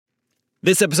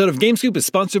This episode of GameScoop is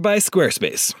sponsored by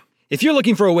Squarespace. If you're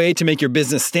looking for a way to make your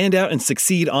business stand out and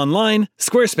succeed online,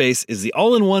 Squarespace is the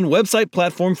all-in-one website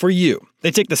platform for you.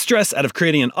 They take the stress out of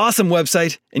creating an awesome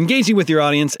website, engaging with your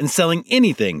audience, and selling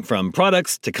anything from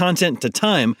products to content to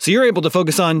time, so you're able to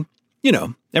focus on,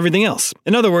 everything else.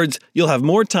 In other words, you'll have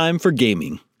more time for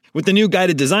gaming. With the new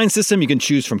guided design system, you can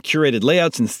choose from curated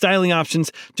layouts and styling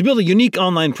options to build a unique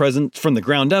online presence from the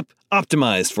ground up,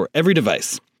 optimized for every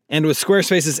device. And with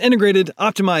Squarespace's integrated,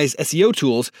 optimized SEO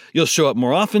tools, you'll show up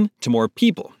more often to more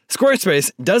people.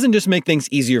 Squarespace doesn't just make things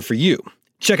easier for you.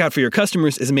 Checkout for your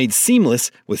customers is made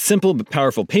seamless with simple but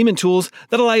powerful payment tools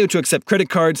that allow you to accept credit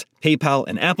cards, PayPal,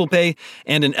 and Apple Pay,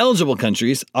 and in eligible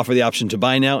countries, offer the option to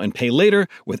buy now and pay later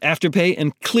with Afterpay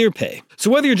and ClearPay.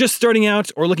 So whether you're just starting out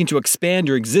or looking to expand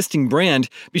your existing brand,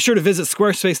 be sure to visit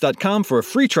squarespace.com for a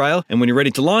free trial, and when you're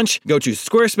ready to launch, go to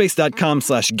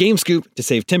squarespace.com/gamescoop to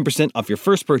save 10% off your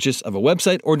first purchase of a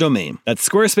website or domain. That's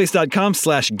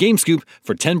squarespace.com/gamescoop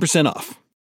for 10% off.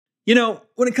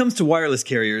 When it comes to wireless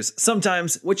carriers,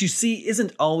 sometimes what you see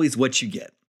isn't always what you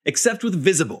get. Except with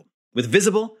Visible. With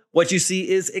Visible, what you see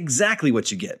is exactly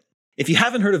what you get. If you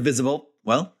haven't heard of Visible,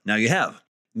 well, now you have.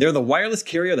 They're the wireless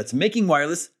carrier that's making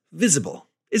wireless visible.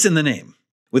 It's in the name.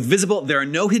 With Visible, there are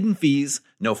no hidden fees,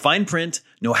 no fine print,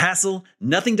 no hassle,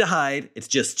 nothing to hide. It's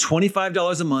just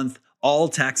 $25 a month, all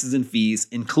taxes and fees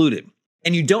included.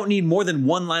 And you don't need more than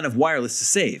one line of wireless to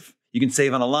save. You can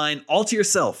save on a line all to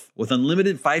yourself with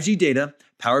unlimited 5G data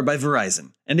powered by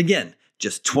Verizon. And again,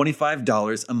 just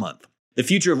 $25 a month. The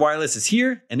future of wireless is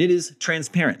here, and it is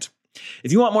transparent.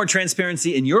 If you want more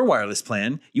transparency in your wireless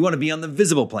plan, you want to be on the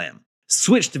Visible plan.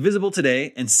 Switch to Visible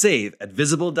today and save at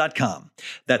Visible.com.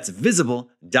 That's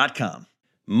Visible.com.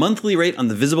 Monthly rate on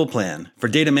the Visible plan. For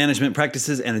data management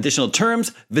practices and additional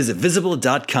terms, visit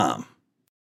Visible.com.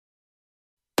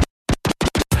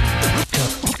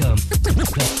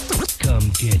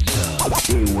 Come get some.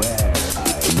 Beware,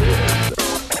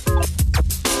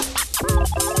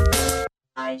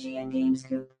 IGN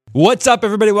GameScoop. What's up,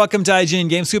 everybody? Welcome to IGN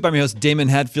GameScoop. I'm your host, Damon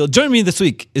Hatfield. Joining me this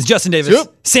week is Justin Davis,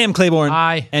 Soup. Sam Claiborne,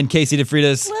 Hi. and Casey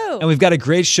DeFritas. Hello. And we've got a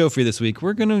great show for you this week.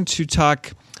 We're going to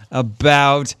talk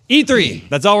about E3.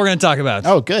 That's all we're going to talk about.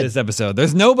 Oh, good. This episode.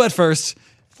 There's no but first.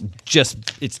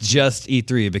 It's just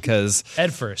E3 because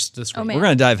Head first this week. Oh, man. we're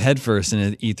going to dive headfirst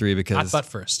into E3 because Not butt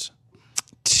first.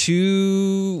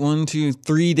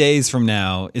 3 days from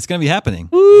now, it's going to be happening.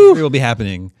 E3 will be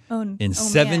happening in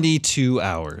 72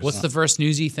 hours. What's the first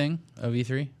newsy thing of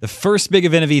E3? The first big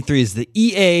event of E3 is the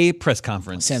EA press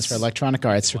conference. Stands for Electronic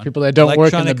Arts. For people that don't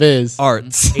work in the biz.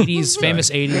 Arts. 80s,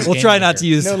 famous 80s. We'll game try not maker. to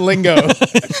use No lingo.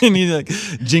 any like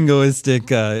jingoistic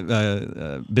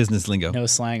business lingo. No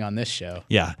slang on this show.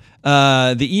 Yeah.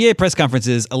 The EA press conference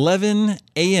is 11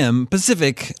 a.m.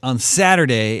 Pacific on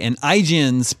Saturday, and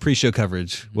IGN's pre-show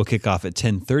coverage will kick off at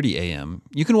 10:30 a.m.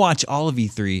 You can watch all of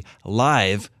E3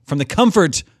 live from the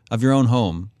comfort of your own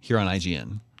home here on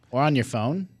IGN. Or on your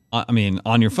phone.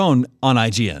 On your phone on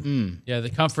IGN. Yeah, the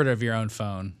comfort of your own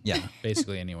phone. Yeah.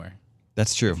 Basically anywhere.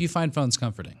 That's true. If you find phones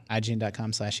comforting.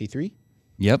 IGN.com/E3.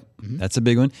 Yep, that's a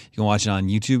big one. You can watch it on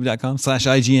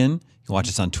youtube.com/IGN. You can watch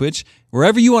us on Twitch,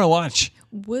 wherever you want to watch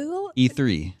Will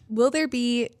E3. there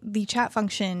be the chat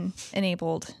function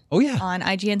enabled Oh, yeah. on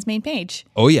IGN's main page?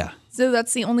 Oh, yeah. So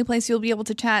that's the only place you'll be able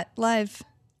to chat live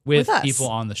With us. people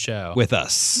on the show. With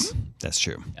us. That's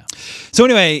true. Yeah. So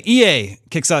anyway, EA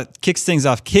kicks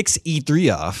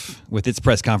E3 off with its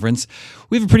press conference.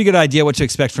 We have a pretty good idea what to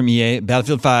expect from EA.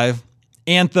 Battlefield 5,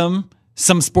 Anthem,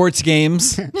 some sports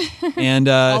games, and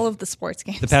all of the sports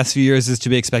games. the past few years is to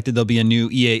be expected. There'll be a new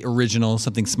EA original,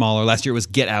 something smaller. Last year it was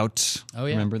Get Out. Oh,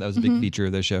 yeah. Remember? That was a big feature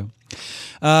of their show.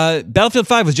 Battlefield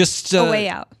 5 was just... A Way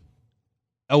Out.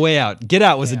 A Way Out. Get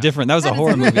Out was that was a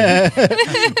horror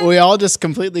movie. We all just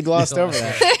completely glossed over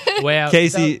that. Way out.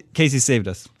 Casey saved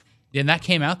us. Yeah, and that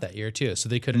came out that year, too. So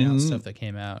they could announce stuff that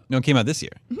came out. No, it came out this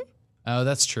year. Oh,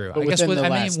 that's true. But I guess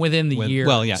within the year.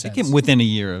 Well, yeah, it came within a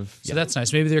year of... So that's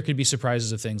nice. Maybe there could be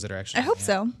surprises of things that are actually. I hope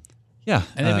so. Yeah.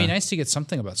 And it'd be nice to get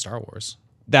something about Star Wars.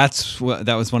 That's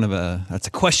a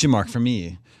question mark for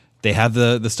me. They have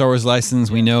the Star Wars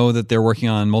license. We know that they're working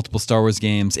on multiple Star Wars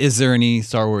games. Is there any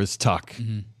Star Wars talk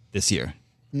this year?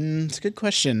 It's a good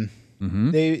question.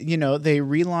 They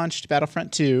relaunched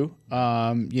Battlefront 2,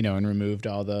 and removed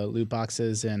all the loot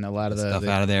boxes and a lot of Stuff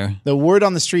out of there. The word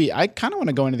on the street, I kind of want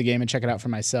to go into the game and check it out for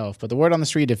myself, but the word on the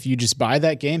street, if you just buy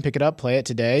that game, pick it up, play it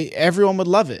today, everyone would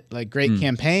love it. Like, great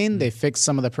campaign. They fixed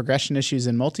some of the progression issues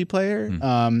in multiplayer,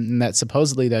 and that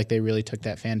supposedly they really took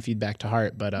that fan feedback to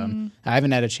heart, but I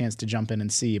haven't had a chance to jump in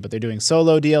and see, but they're doing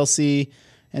solo DLC,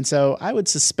 And so I would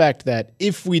suspect that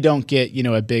if we don't get,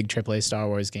 a big AAA Star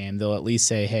Wars game, they'll at least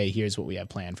say, hey, here's what we have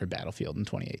planned for Battlefield in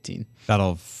 2018.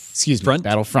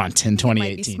 Battlefront in 2018. It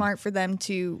might be smart for them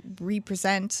to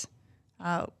represent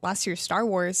last year's Star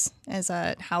Wars as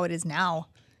how it is now.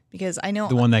 Because I know...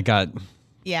 The one that got...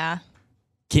 Yeah.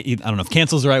 I don't know if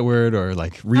cancel's the right word or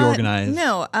like reorganized.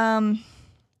 No.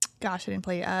 Gosh, I didn't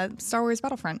play Star Wars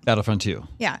Battlefront. Battlefront 2.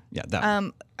 Yeah. Yeah, that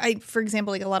one. For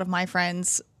example, like a lot of my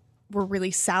friends were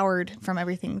really soured from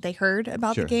everything they heard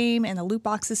about the game and the loot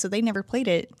boxes, so they never played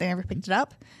it. They never picked it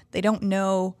up. They don't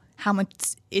know how much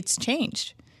it's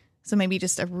changed. So maybe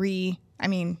just hey,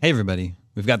 everybody,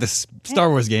 we've got this Star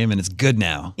Wars game and it's good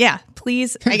now. Yeah,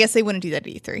 please. I guess they wouldn't do that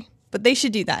at E3, but they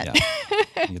should do that.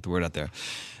 Yeah. Get the word out there.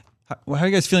 How are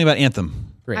you guys feeling about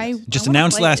Anthem? Great. Just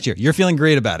announced last year. You're feeling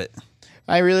great about it.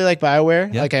 I really like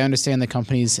BioWare. Yeah. Like, I understand the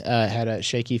company's had a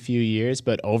shaky few years,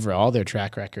 but overall their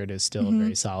track record is still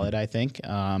very solid, I think.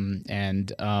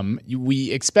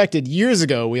 We expected years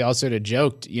ago, we all sort of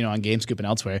joked, on GameScoop and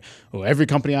elsewhere, every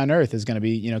company on earth is going to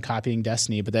be, copying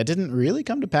Destiny, but that didn't really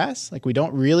come to pass. Like, we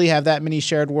don't really have that many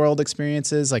shared world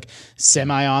experiences, like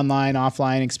semi-online,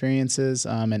 offline experiences,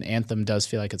 and Anthem does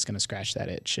feel like it's going to scratch that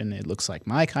itch, and it looks like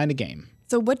my kind of game.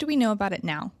 So what do we know about it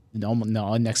now? No,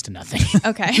 next to nothing.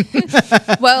 Okay.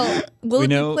 Well, will it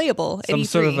be know playable at some E3?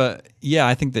 sort of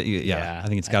I think that Yeah. I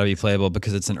think it's got to be playable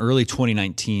because it's an early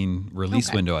 2019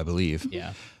 release window, I believe.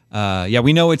 Yeah.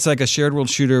 We know it's like a shared world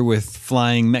shooter with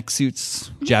flying mech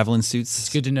suits, javelin suits. It's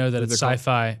good to know that it's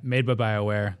sci-fi, made by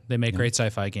BioWare. They make great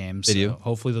sci-fi games. They do. So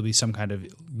hopefully there'll be some kind of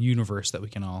universe that we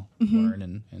can all learn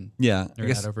and I nerd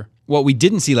guess out over. what we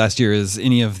didn't see last year is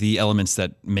any of the elements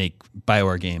that make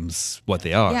BioWare games what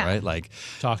they are, Yeah. right? Like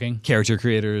Talking. character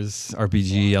creators,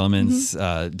 RPG elements,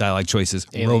 dialogue choices,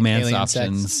 romance alien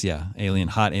options,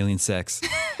 hot alien sex.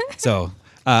 So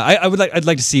I'd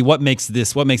like to see what makes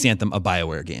Anthem a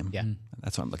BioWare game. Yeah.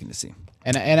 That's what I'm looking to see.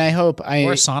 And I hope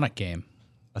Or a Sonic game.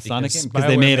 A Sonic Because game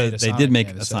because BioWare they did make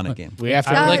game, a so- Sonic game. we have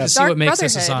to. I would like to see Dark what makes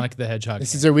this a Brotherhood. Sonic the Hedgehog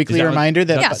This game. is a weekly that what- reminder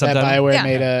that, Yeah. that Subtitle? BioWare Yeah.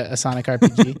 made a Sonic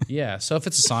RPG. Yeah, so if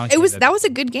it's a Sonic It game, was that was a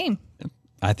good game.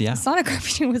 Yeah, Sonic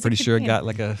RPG was pretty a good sure it game. got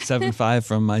like a 7.5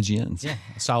 from IGN. yeah,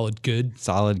 a solid good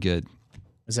Solid good.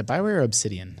 Was it BioWare or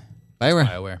Obsidian? BioWare.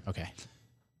 BioWare. Okay.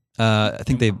 I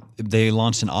think they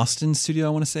launched an Austin studio, I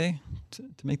want to say, to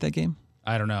make that game.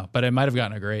 I don't know, but it might have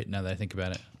gotten a great now that I think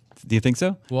about it. Do you think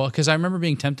so? Well, because I remember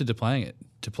being tempted to play it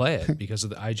because of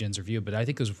the IGN's review, but I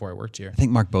think it was before I worked here. I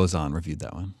think Mark Bozon reviewed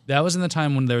that one. That was in the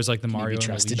time when there was like the Mario and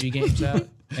trusted. Luigi games out,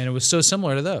 and it was so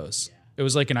similar to those. It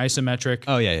was like an isometric,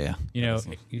 Oh yeah.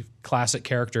 classic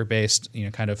character based,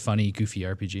 kind of funny, goofy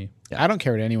RPG. I don't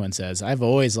care what anyone says. I've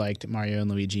always liked Mario and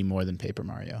Luigi more than Paper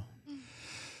Mario.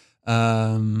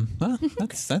 Well, I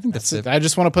think that's it. I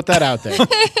just want to put that out there.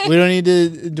 We don't need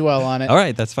to dwell on it. All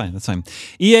right, that's fine. That's fine.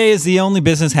 EA is the only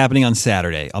business happening on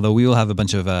Saturday. Although we will have a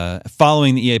bunch of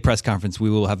following the EA press conference, we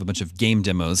will have a bunch of game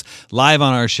demos live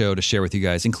on our show to share with you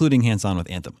guys, including hands-on with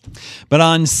Anthem. But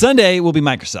on Sunday will be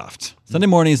Microsoft. Sunday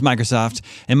morning is Microsoft,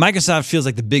 and Microsoft feels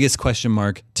like the biggest question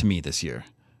mark to me this year,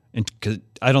 and because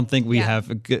I don't think we have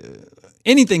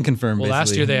anything confirmed. Well, basically.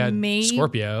 last year they had Maybe-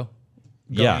 Scorpio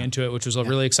going into it, which was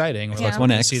really exciting. We're Xbox like, One we're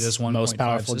gonna X, see this Most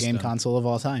powerful game console of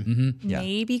all time. Yeah.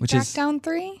 Maybe Which is- Crackdown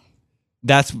 3?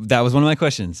 that was one of my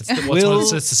questions.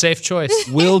 It's a safe choice.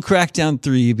 Will Crackdown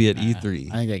 3 be at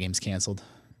E3? I think that game's canceled.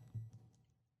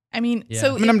 I mean, Yeah.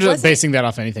 so I mean, I'm it just wasn't- basing that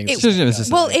off anything. It- that's just-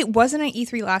 Well, it wasn't at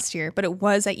E3 last year, but it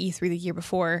was at E3 the year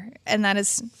before, and that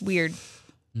is weird.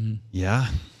 Yeah.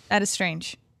 That is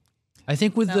strange. I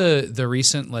think with the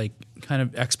recent like kind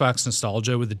of Xbox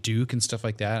nostalgia with the Duke and stuff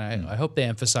like that, I hope they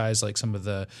emphasize like some of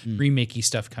the remakey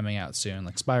stuff coming out soon,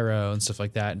 like Spyro and stuff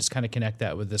like that, and just kind of connect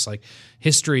that with this like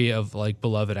history of like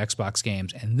beloved Xbox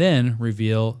games, and then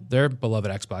reveal their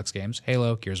beloved Xbox games,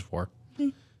 Halo, Gears of War.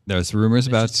 There's rumors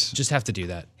about Just have to do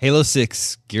that. Halo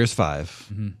 6, Gears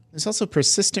 5. There's also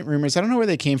persistent rumors. I don't know where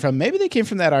they came from. Maybe they came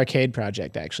from that arcade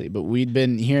project, actually. But we'd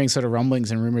been hearing sort of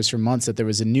rumblings and rumors for months that there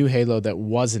was a new Halo that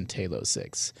wasn't Halo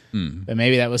 6. But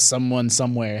maybe that was someone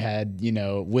somewhere had,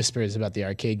 whispers about the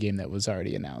arcade game that was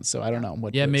already announced. So I don't know.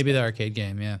 Yeah, maybe the arcade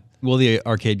game. Yeah, Will the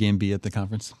arcade game be at the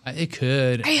conference? it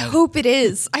could. I hope it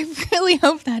is. I really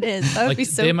hope that is. That would Like be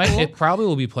so they cool. might. It probably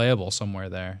will be playable somewhere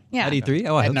there. Yeah. At E3?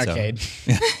 Oh, I At hope an so. arcade.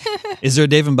 Is there a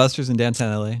Dave & Buster's in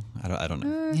downtown LA? I don't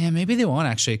know. Yeah, maybe they won't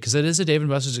actually, because it is a Dave &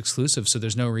 Buster's exclusive, so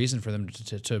there's no reason for them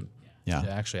to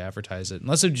actually advertise it,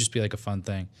 unless it would just be like a fun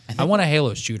thing. I want a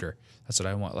Halo shooter. That's what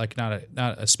I want, like not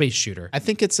a space shooter. I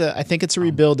think it's a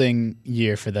rebuilding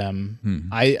year for them.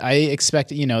 I expect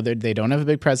they don't have a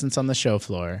big presence on the show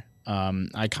floor.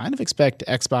 I kind of expect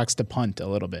Xbox to punt a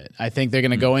little bit. I think they're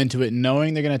going to go into it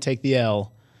knowing they're going to take the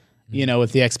L,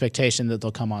 with the expectation that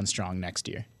they'll come on strong next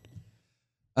year.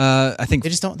 I think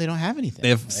They don't have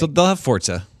anything. they'll have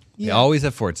Forza. They Yeah. always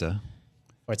have Forza.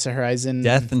 Forza Horizon.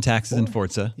 Death and Taxes and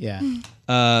Forza. Yeah.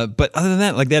 But other than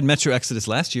that, like they had Metro Exodus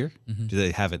last year. Do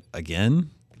they have it again?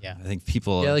 Yeah. I think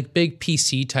people. Yeah, like big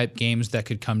PC type games that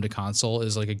could come to console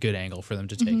is like a good angle for them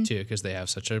to take too, because they have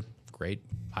such a great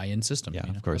high end system. Yeah,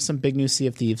 you know? of course. Some big new Sea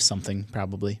of Thieves, something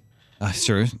probably.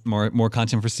 Sure. More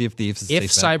content for Sea of Thieves. Is a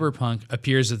If safe bet. Cyberpunk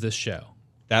appears at this show,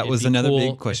 That it'd was be another cool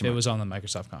big question If mark. it was on the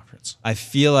Microsoft conference. I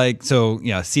feel like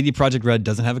CD Projekt Red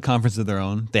doesn't have a conference of their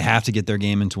own. They have to get their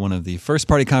game into one of the first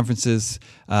party conferences.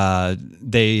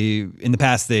 In the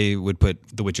past they would put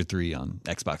The Witcher 3 on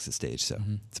Xbox's stage, so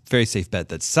it's a very safe bet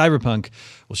that Cyberpunk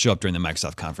will show up during the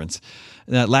Microsoft conference.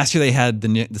 Last year they had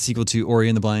the sequel to Ori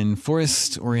and the Blind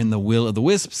Forest, Ori and the Will of the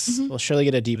Wisps. We'll surely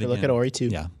get a deeper look at Ori too.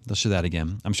 Yeah, they'll show that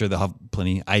again. I'm sure they'll have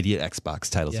plenty ID at Xbox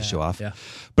titles to show off. yeah.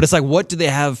 But it's like, what do they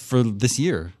have for this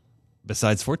year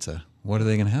besides Forza? What are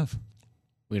they going to have?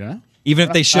 We don't know. Even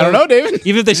if they show, I don't know, David.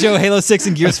 Even if they show Halo 6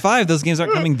 and Gears 5, those games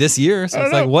aren't coming this year. So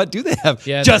it's like, what do they have?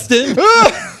 Yeah, Justin.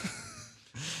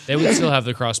 They would still have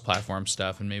the cross platform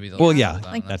stuff, and maybe they'll Well, yeah. hold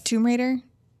on Like to that. Tomb Raider.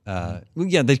 Well,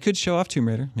 yeah, they could show off Tomb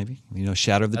Raider, maybe.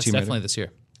 Shadow of the That's Tomb definitely Raider. this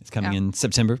year. It's coming Yeah. in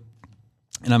September,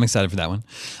 and I'm excited for that one.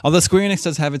 Although Square Enix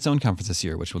does have its own conference this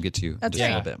year, which we'll get to in That's just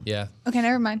a right. little bit. Yeah. Okay,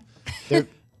 never mind.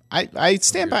 I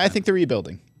stand by. I think they're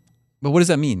rebuilding. But what does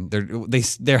that mean?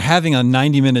 They're having a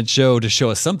 90-minute show to show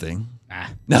us something.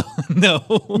 No.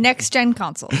 Next gen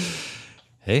console.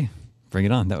 Hey, bring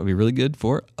it on. That would be really good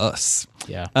for us.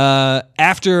 Yeah.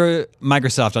 After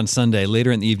Microsoft on Sunday,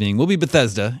 later in the evening, will be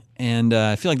Bethesda. And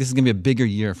I feel like this is going to be a bigger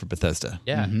year for Bethesda.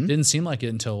 Yeah. Didn't seem like it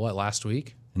until last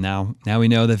week? And now we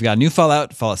know they've got new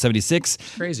Fallout 76.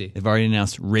 Crazy. They've already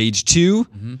announced Rage 2.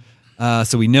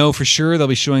 So we know for sure they'll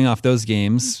be showing off those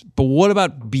games. But what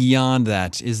about beyond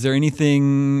that? Is there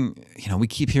anything, we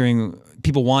keep hearing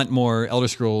people want more Elder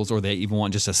Scrolls, or they even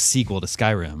want just a sequel to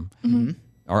Skyrim.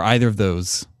 Are either of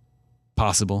those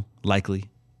possible, likely?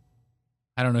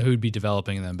 I don't know who'd be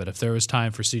developing them, but if there was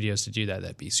time for studios to do that,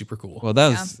 that'd be super cool. Well,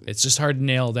 those It's just hard to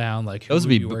nail down like who those would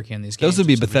would be be working on these games. those would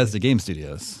be or something. Bethesda Game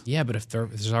Studios. Yeah, but if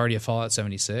there's already a Fallout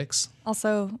 76,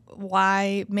 Also,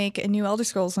 why make a new Elder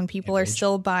Scrolls when people are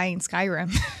still buying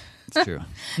Skyrim? It's true.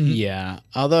 Yeah.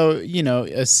 Although,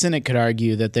 a cynic could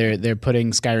argue that they're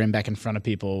putting Skyrim back in front of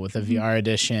people with a VR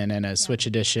edition and a Switch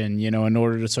edition, in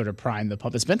order to sort of prime the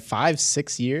pump. It's been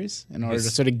 5-6 years in order to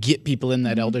sort of get people in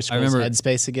that Elder Scrolls remember-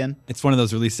 headspace again. It's one of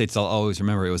those release dates I'll always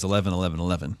remember. It was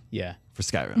 11/11/11 Yeah. for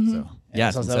Skyrim. So yeah,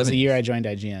 it's that was been the 7 year I joined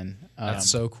IGN. that's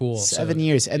so cool. 7 So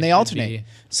years, and it they could alternate. be-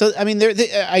 So I mean,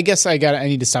 I guess I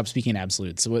need to stop speaking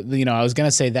absolutes. So, I was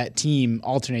gonna say that team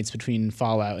alternates between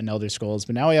Fallout and Elder Scrolls,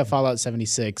 but now we have Fallout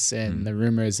 76, and the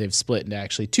rumor is they've split into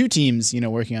actually two teams.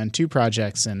 Working on two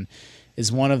projects, and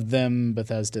is one of them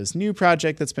Bethesda's new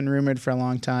project that's been rumored for a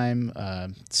long time.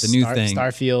 The new thing.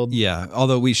 Starfield. Yeah,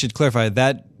 although we should clarify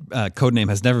that code name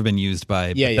has never been used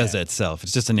by Yeah, Bethesda yeah. itself.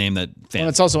 It's just a name that fans. And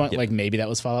it's also like maybe that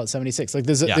was Fallout 76. Like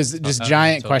there's Yeah. just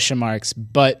giant question marks.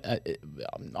 But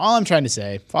all I'm trying to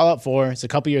say, Fallout 4, it's a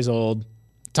couple years old.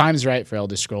 Time's right for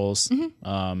Elder Scrolls.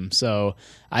 So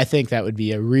I think that would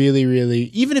be a really, really,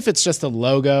 even if it's just a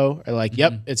logo or like,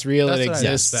 yep, it's real, That's it what I'd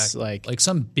exists. expect. Like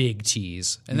some big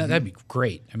tease, and that'd be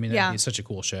great. I mean, that'd Yeah. be such a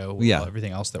cool show. With Yeah.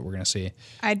 everything else that we're gonna see.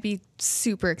 I'd be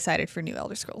super excited for new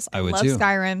Elder Scrolls. I would love too.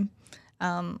 Skyrim.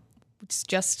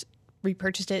 Just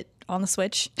repurchased it on the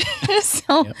Switch.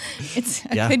 So it's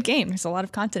a Yeah. good game. There's a lot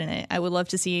of content in it. I would love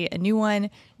to see a new one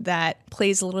that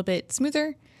plays a little bit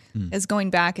smoother. As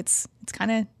going back, it's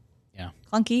kind of Yeah.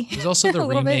 clunky. There's also a the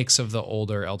little bit. remakes of the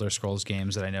older Elder Scrolls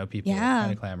games that I know people Yeah.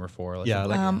 kind of clamor for. Like Yeah,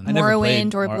 like- Oblivion. I never Morrowind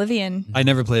played or Oblivion. I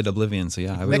never played Oblivion, so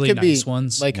yeah, I would. Really that could nice be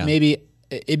ones. like Yeah. maybe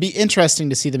it'd be interesting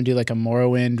to see them do like a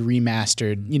Morrowind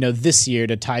remastered, this year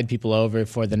to tide people over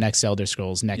for the next Elder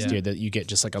Scrolls next Yeah. year that you get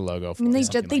just like a logo for. I mean, or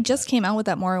something they like just came out with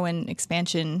that Morrowind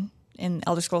expansion in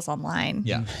Elder Scrolls Online.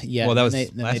 Yeah, Yeah, Well, that was then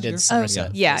they last did year?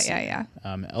 Somerset. Yeah.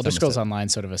 Elder Scrolls Online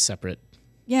sort of a separate.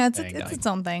 Yeah, it's its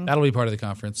own thing. That'll be part of the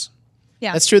conference.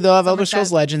 Yeah, That's true. They'll have Elder Somerset.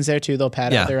 Scrolls Legends there too. They'll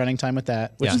pad Yeah. out their running time with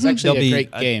that, which Yeah. is actually There'll a be- great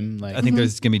I- game. Like, I think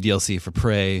there's gonna be DLC for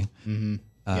Prey.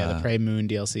 the Prey Moon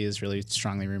DLC is really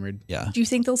strongly rumored. Yeah, Do you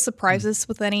think they'll surprise us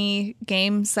with any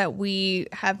games that we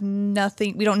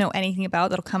don't know anything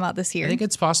about that'll come out this year? I think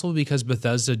it's possible because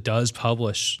Bethesda does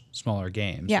publish smaller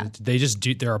games. Yeah. They just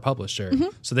do. They're a publisher,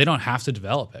 so they don't have to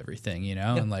develop everything.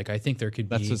 And like I think there could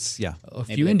that's be what's yeah. a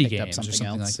Maybe few they indie picked up games or something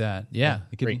something else. like that. Yeah.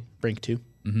 It could- Brink 2.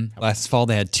 Last fall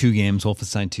they had 2 games: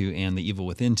 Wolfenstein 2 and The Evil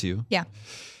Within 2. yeah.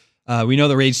 We know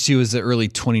the Rage 2 is an early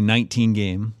 2019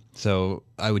 game, so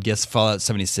I would guess Fallout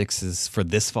 76 is for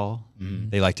this fall.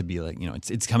 They like to be like,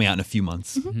 it's coming out in a few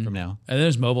months from now. And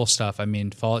there's mobile stuff. I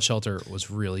mean, Fallout Shelter was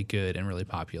really good and really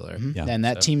popular. Yeah. And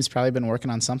that team's probably been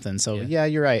working on something. So yeah,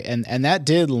 you're right. And that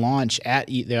did launch at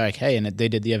they're like, hey, and they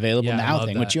did the available Yeah, I now love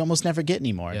thing, that. which you almost never get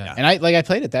anymore. Yeah. And I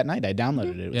played it that night. I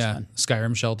downloaded it. It was fun.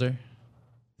 Skyrim Shelter.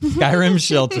 Skyrim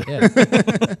Shelter. Yeah.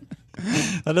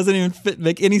 That doesn't even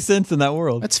make any sense in that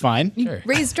world. That's fine. Sure.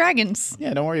 Raise dragons.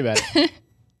 Yeah, don't worry about it.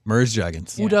 Merge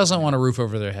Dragons. Who doesn't want a roof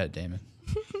over their head, Damon?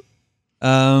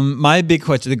 My big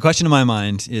question, the question in my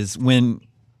mind is when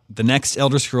the next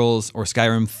Elder Scrolls or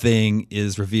Skyrim thing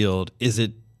is revealed, is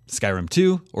it Skyrim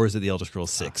 2 or is it the Elder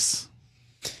Scrolls 6?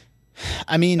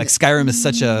 I mean, Like Skyrim is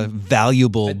such a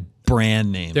valuable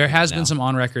brand name. There has now. been some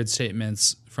on-record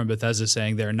statements from Bethesda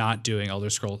saying they're not doing Elder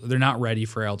Scrolls. They're not ready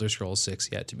for Elder Scrolls 6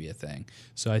 yet to be a thing.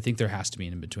 So I think there has to be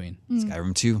an in-between.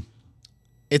 Skyrim 2.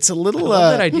 it's a little. I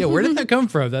love that idea. Where did that come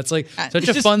from? That's like such a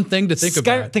just fun thing to think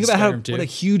about. Think about Skyrim 2. what a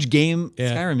huge game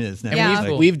Yeah. Skyrim is now. Yeah.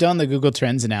 Cool. We've done the Google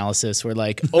Trends analysis where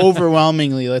like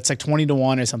overwhelmingly, it's like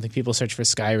 20-1 or something. People search for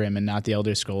Skyrim and not the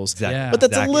Elder Scrolls. Exactly. Yeah. But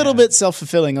that's Exactly. a little bit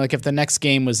self-fulfilling. Like if the next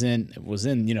game was in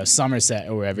Somerset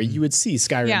or wherever, you would see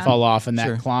Skyrim Yeah. fall off in that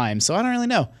Sure. climb. So I don't really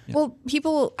know. Well,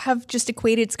 people have just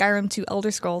equated Skyrim to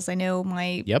Elder Scrolls. I know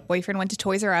my Yep. boyfriend went to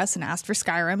Toys R Us and asked for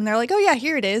Skyrim, and they're like, "Oh yeah,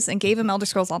 here it is," and gave him Elder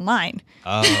Scrolls Online.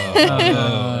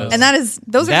 And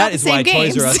those are not That the is same why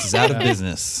games. Toys R Us is out of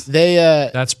business. They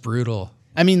That's brutal.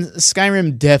 I mean,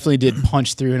 Skyrim definitely did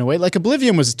punch through in a way. Like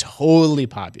Oblivion was totally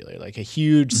popular, like a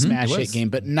huge smash it hit was. game,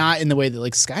 but not in the way that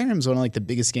like Skyrim's one of like the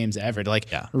biggest games ever. To like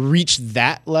Yeah. reach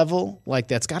that level, like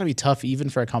that's got to be tough even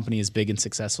for a company as big and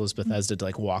successful as Bethesda to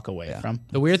like walk away from.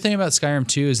 The weird thing about Skyrim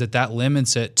 2 is that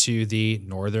limits it to the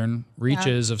northern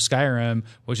reaches of Skyrim,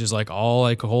 which is like all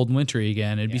like cold and wintry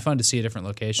again. It'd be fun to see a different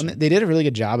location. They did a really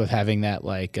good job of having that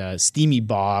like steamy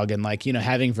bog and like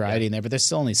having variety in there, but there's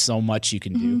still only so much you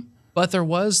can do. But then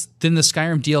the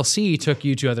Skyrim DLC took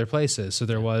you to other places. So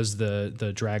there was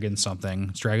the Dragon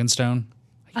something, Dragonstone.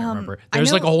 I can't remember. I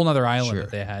There's like a know- whole other island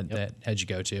that they had that had you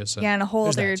go to. So Yeah, and a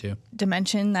whole there's that other too.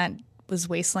 dimension that was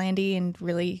wastelandy and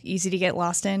really easy to get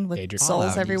lost in with Daedric. souls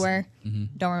Fallout everywhere.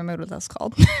 Don't remember what that's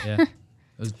called. Yeah.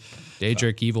 Those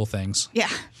Daedric evil things. Yeah.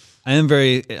 I am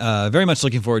very much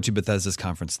looking forward to Bethesda's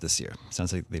conference this year.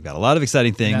 Sounds like they've got a lot of exciting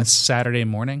And that's things. Saturday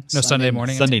morning. No, Sunday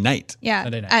morning. Sunday night, Yeah.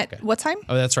 Sunday night, At okay. what time?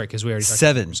 Oh, that's right, because we already talked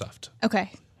 7. about Microsoft.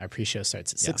 Okay. Our pre-show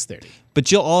starts at 6:30.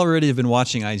 but you'll already have been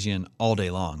watching IGN all day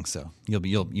long, so you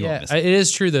won't Yeah, miss it it.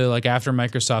 is true though. Like after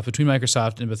Microsoft, between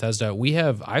Microsoft and Bethesda,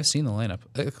 I've seen the lineup.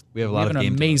 We have a lot of an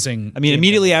game amazing. I mean, game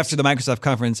immediately dev. after the Microsoft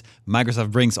conference, Microsoft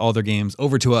brings all their games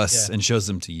over to us Yeah. and shows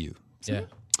them to you. Yeah.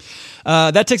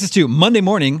 That takes us to Monday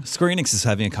morning. Square Enix is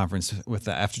having a conference with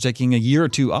after taking a year or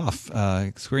two off.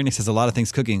 Square Enix has a lot of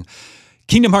things cooking.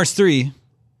 Kingdom Hearts 3,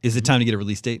 is it time to get a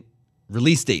release date?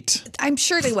 Release date. I'm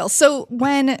sure they will. So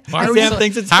when Why are we Sam still-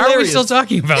 thinks it's how are we hilarious. still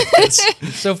talking about this?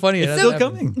 It's so funny. It's still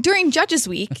coming. during Judges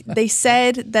Week, they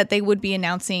said that they would be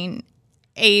announcing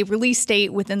a release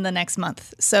date within the next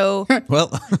month. So Well,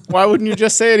 Why wouldn't you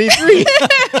just say it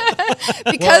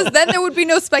E3? because then there would be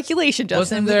no speculation, Justin.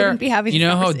 Wasn't We there? wouldn't be having You this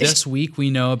know how conversation. this week we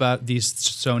know about these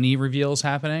Sony reveals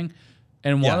happening,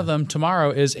 and one Yeah. of them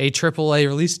tomorrow is a AAA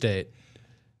release date.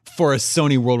 for a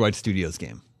Sony Worldwide Studios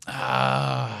game.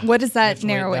 What does that Wait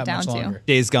narrow that it down much to? longer.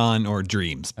 Days Gone or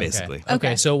Dreams, basically.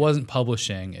 Okay. So it wasn't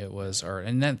publishing. It was,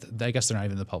 and then I guess they're not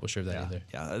even the publisher of that either.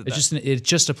 Yeah, It's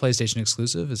just a PlayStation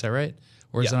exclusive. Is that right?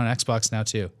 Or is it Yeah. on Xbox now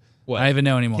too? What? I don't even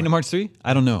know anymore. Kingdom Hearts 3?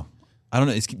 I don't know.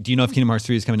 Do you know if Kingdom Hearts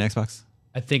 3 is coming to Xbox?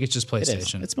 I think it's just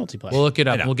PlayStation. It's multiplayer. We'll look it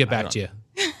up. know. We'll get I back don't to you.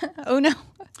 Oh no.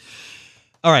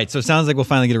 All right, so it sounds like we'll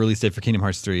finally get a release date for Kingdom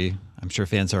Hearts 3. I'm sure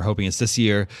fans are hoping it's this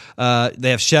year. They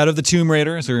have Shadow of the Tomb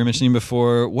Raider, as we were mentioning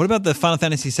before. What about the Final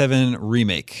Fantasy VII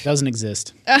remake? Doesn't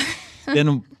exist.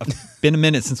 been a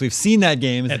minute since we've seen that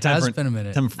game. Is It it time has for, been a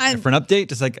minute. time for an update?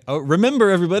 Just like, oh,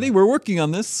 remember everybody, we're working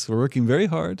on this. We're working very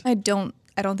hard. I don't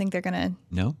think they're gonna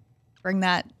No? bring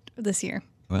that this year.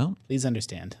 Well, Please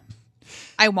understand.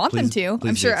 I want them Please- to. please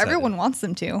I'm be sure excited. everyone wants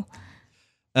them to.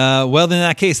 well, then in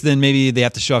that case, then maybe they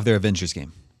have to show off their Avengers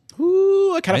game.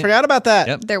 Ooh, I kind of Right? forgot about that.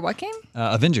 Yep. Their what game?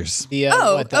 Avengers. The,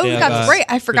 Oh, the- They have, that's right.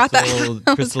 I forgot that. Crystal, That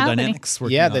was Crystal happening. Dynamics.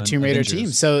 working yeah, the on Tomb Raider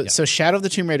Avengers. team. So Shadow of the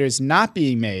Tomb Raider is not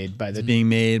being made by the. Being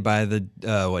made by the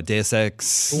Deus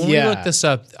Ex. When Yeah. we looked this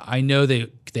up, I know they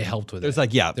helped with There's it.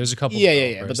 like, yeah. There's a couple. Yeah, yeah, yeah,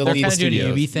 developers. but the they're lead kind of doing studios-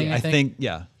 a UV thing. I think,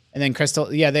 yeah. And then Crystal,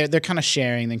 they're kind of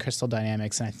sharing. Then Crystal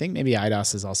Dynamics, and I think maybe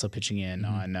Eidos is also pitching in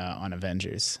on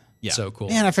Avengers. Yeah. So cool.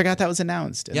 Man, I forgot that was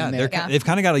announced. And Yeah, then they've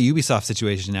kind of got a Ubisoft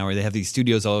situation now where they have these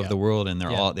studios all over the world, and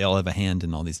Yeah. they all have a hand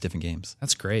in all these different games.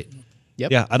 That's great.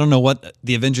 Yep. Yeah, I don't know what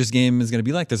the Avengers game is going to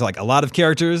be like. There's like a lot of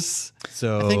characters,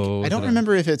 so I don't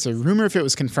remember if it's a rumor, if it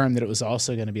was confirmed that it was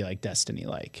also going to be like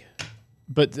Destiny-like,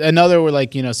 but another were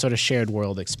like sort of shared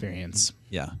world experience.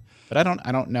 Yeah, But I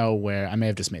don't know where. I may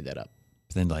have just made that up.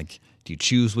 then like, do you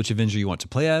choose which Avenger you want to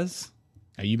play as?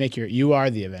 Now, you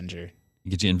are the Avenger. You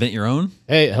get to invent your own.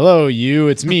 Hey, hello, you.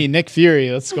 It's me, Nick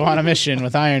Fury. Let's go on a mission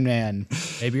with Iron Man.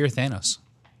 Maybe you're Thanos.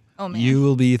 Oh man. You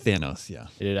will be Thanos. Yeah.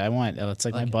 Dude, it's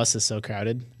like my bus is so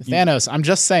crowded. Thanos, I'm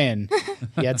just saying,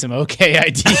 he had some okay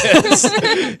ideas.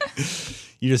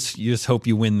 You just hope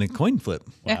you win the coin flip.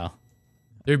 Wow.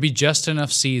 There'd be just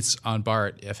enough seats on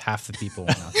BART if half the people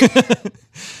went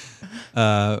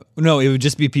up. No, it would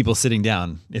just be people sitting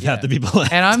down if half the people.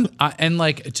 And and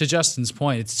like to Justin's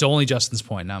point, it's only Justin's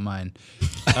point, not mine.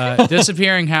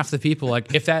 Disappearing half the people,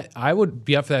 like if that, I would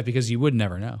be up for that because you would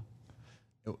never know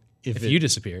if you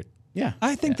disappeared. Yeah.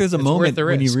 I think there's a It's moment worth the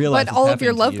when you risk. realize, But it's all of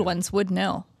your happening to loved you. ones would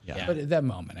know. Yeah. But at that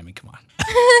moment, I mean, come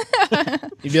on.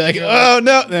 You'd be like, oh,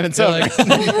 no. Then it's over.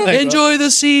 Enjoy the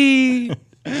sea.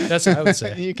 That's what I would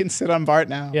say. You can sit on BART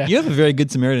now. Yeah. You have a very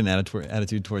good Samaritan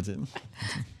attitude towards it.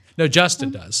 No,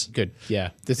 Justin does. Good. Yeah.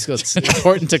 This is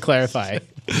important to clarify.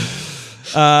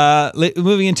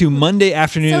 Moving into Monday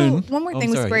afternoon. So one more Oh, thing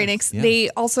with sorry, Square yes. Enix, Yeah. they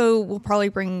also will probably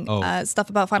bring Oh. stuff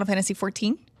about Final Fantasy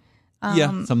 14.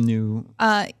 Yeah, some new.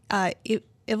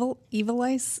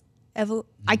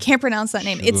 I can't pronounce that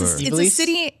name. It's Sure. a Ivalice?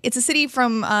 city. It's a city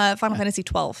from Final Fantasy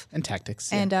 12. And tactics.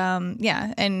 Yeah.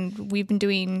 And and we did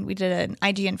an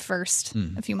IGN first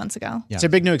a few months ago. Yeah. It's a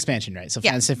big new expansion, right? So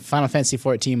Yeah. Final Fantasy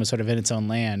 14 was sort of in its own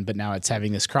land, but now it's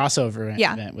having this crossover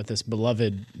Yeah. event with this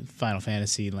beloved Final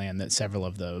Fantasy land that several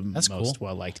of the most cool.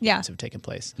 well-liked Yeah. games have taken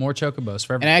place. More chocobos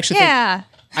for And everyone. I actually Yeah.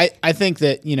 I think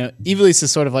that, Ivalice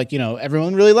is sort of like,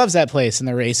 everyone really loves that place and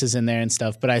the races in there and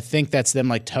stuff, but I think that's them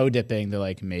like toe dipping. They're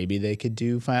like, maybe they could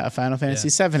do a Final Fantasy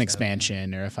 7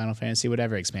 expansion or a Final Fantasy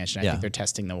whatever expansion. I Yeah. think they're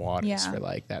testing the waters Yeah. for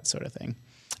like that sort of thing.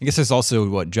 I guess there's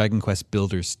also Dragon Quest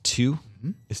Builders 2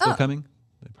 is still coming.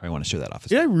 I probably want to show that off. As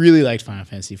Dude, I really liked Final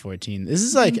Fantasy 14. This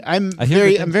is like I'm I hear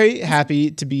good things. very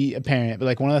happy to be a parent, but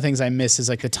like one of the things I miss is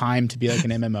like the time to be like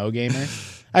an MMO gamer.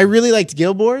 I really liked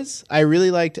Guild Wars. I really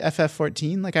liked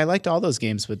FF14. Like I liked all those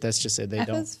games, but that's just it. They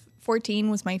don't FF14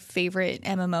 was my favorite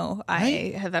MMO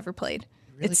I have ever played.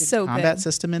 really It's good so combat good.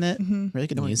 system in it. Really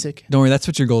good music. Don't worry, that's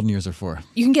what your golden years are for.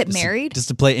 You can get married. Just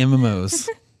to play MMOs.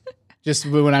 Just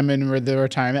when I'm in the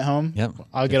retirement home, Yep.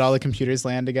 I'll get all the computers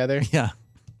land together. Yeah.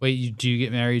 Wait, do you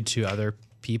get married to other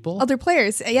people? Other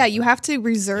players, yeah, you have to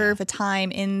reserve a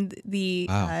time in the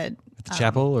Wow. At the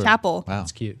chapel? Or? chapel. Wow.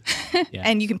 That's cute.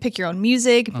 And you can pick your own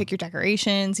music, and pick your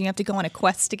decorations. You have to go on a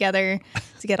quest together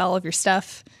to get all of your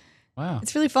stuff. Wow.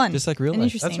 It's really fun, Just like real and life.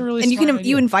 interesting. That's a really and you smart can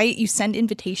idea. you send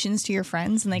invitations to your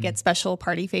friends, and they get special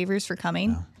party favors for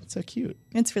coming. It's so cute.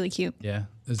 It's really cute. Yeah.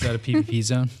 Is that a PvP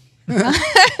zone?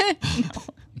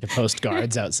 The post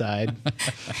guards outside.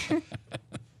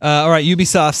 All right,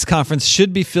 Ubisoft's conference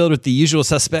should be filled with the usual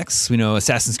suspects. We know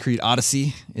Assassin's Creed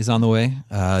Odyssey is on the way.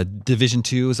 Division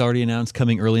 2 is already announced,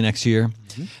 coming early next year.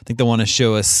 I think they want to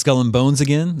show us Skull and Bones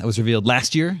again. That was revealed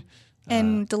last year.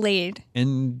 And delayed.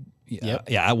 And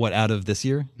out of this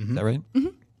year? Is that right? Mm-hmm.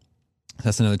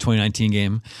 That's another 2019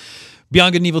 game.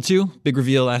 Beyond Good and Evil 2, big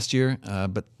reveal last year,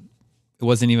 but it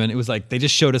wasn't even. It was like they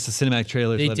just showed us a cinematic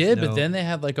trailer. They did, but then they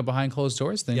had like a behind closed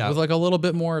doors thing Yeah. with like a little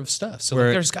bit more of stuff. So Where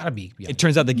like, there's got to be. it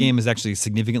turns out the game is actually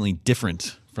significantly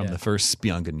different from the first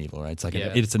Beyond Good and Evil. Right? It's like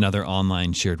it's another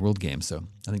online shared world game. So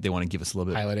I think they want to give us a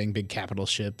little bit. Piloting big capital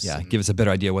ships. Yeah, give us a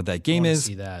better idea what that game is.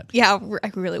 See that. Yeah,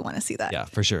 I really want to see that. Yeah,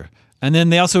 for sure. And then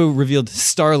they also revealed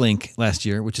Starlink last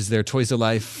year, which is their Toys of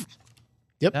Life.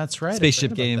 That's right. I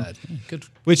Spaceship forgot game. about that. Good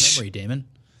Which- memory, Damon.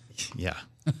 Yeah.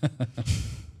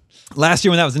 Last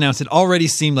year when that was announced, it already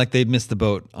seemed like they'd missed the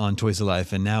boat on Toys of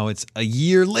Life, and now it's a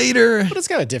year later. But it's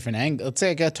got a different angle. It's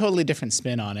like a totally different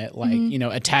spin on it. Like,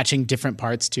 attaching different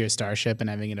parts to your starship and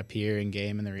having it appear in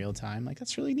game in the real time. Like,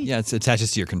 that's really neat. Yeah, it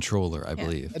attaches to your controller, I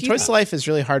believe. Toys of Life is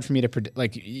really hard for me to predict.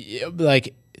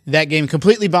 Like that game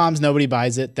completely bombs. Nobody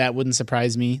buys it. That wouldn't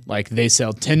surprise me. Like they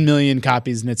sell 10 million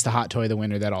copies and it's the hot toy of the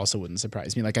winter. That also wouldn't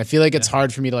surprise me. Like I feel like it's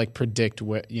hard for me to like predict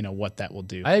what that will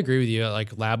do. I agree with you.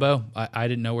 Like Labo, I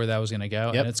didn't know where that was going to go,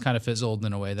 Yep. and it's kind of fizzled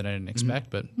in a way that I didn't expect.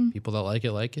 But people that like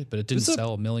it. But it didn't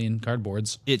sell a million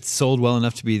cardboards. It sold well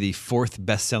enough to be the 4th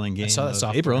best-selling game I saw that of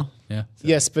software. April. Yeah,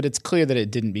 Yes, but it's clear that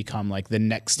it didn't become like the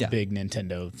next big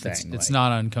Nintendo thing. it's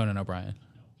not on Conan O'Brien.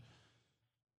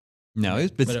 No,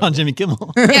 it's on Jimmy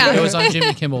Kimmel. Yeah. It was on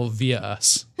Jimmy Kimmel via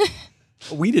us.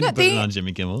 We didn't Yeah, put it on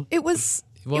Jimmy Kimmel. It was.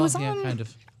 Well, it was yeah, on kind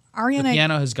of. The Ariana.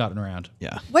 piano has gotten around.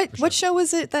 Yeah. What show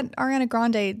was it that Ariana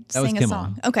Grande was sang a Kimmel.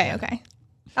 song? Okay, okay,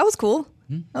 that was cool.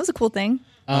 That was a cool thing.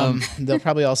 They'll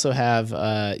probably also have,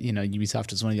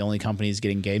 Ubisoft is one of the only companies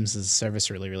getting games as a service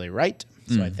really right.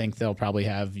 So I think they'll probably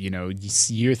have,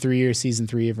 year 3 or season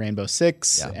 3 of Rainbow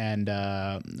Six, and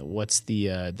what's the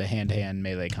hand-to-hand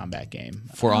melee combat game?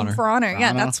 For Honor. For Honor, yeah,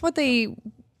 Honor. that's what they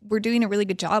were doing a really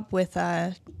good job with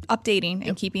updating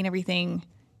and keeping everything.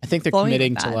 I think they're Flowing with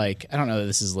committing to that. I don't know that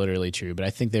this is literally true, but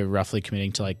I think they're roughly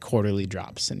committing to quarterly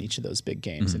drops in each of those big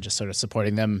games and just sort of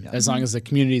supporting them. As long as the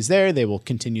community is there, they will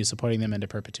continue supporting them into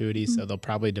perpetuity. So they'll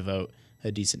probably devote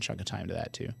a decent chunk of time to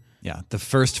that too. Yeah, the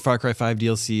first Far Cry 5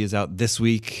 DLC is out this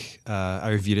week. I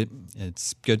reviewed it.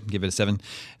 It's good. Give it a 7.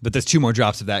 But there's 2 more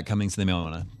drops of that coming, so they may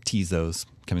want to tease those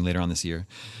coming later on this year.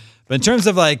 But in terms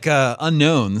of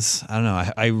unknowns, I don't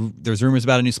know. There was rumors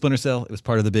about a new Splinter Cell. It was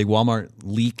part of the big Walmart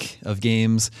leak of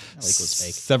games. That leak was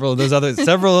fake.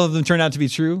 Several of them turned out to be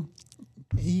true,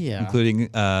 Yeah. including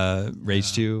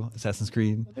Rage 2, Assassin's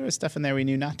Creed. There was stuff in there we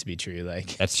knew not to be true.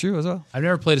 That's true as well. I've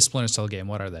never played a Splinter Cell game.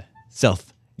 What are they?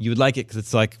 Stealth. You would like it because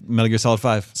it's like Metal Gear Solid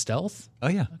 5. Stealth? Oh,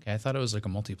 yeah. Okay, I thought it was like a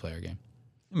multiplayer game.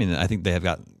 I mean, I think they have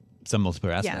got some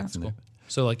multiplayer aspects in there.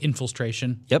 So like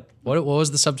infiltration. Yep. What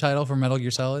was the subtitle for Metal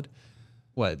Gear Solid?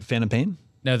 What, Phantom Pain?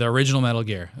 No, the original Metal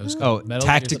Gear. It was Oh, called Metal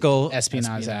tactical.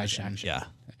 Espionage Espionage action. Yeah.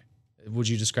 Gear. Would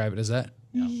you describe it as that?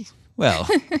 Well,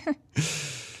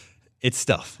 it's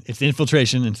stealth. It's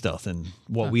infiltration and stealth, and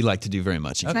what we like to do very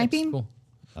much. Sniping. Cool.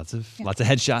 Lots of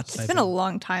headshots. It's been a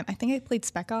long time. I think I played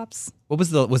Spec Ops. What was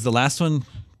the last one?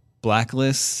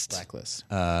 Blacklist.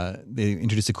 They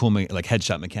introduced a cool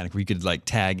headshot mechanic where you could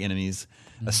tag enemies,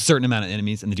 a certain amount of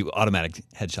enemies, and they do automatic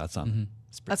headshots on them.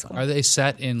 That's cool. Are they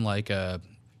set in like a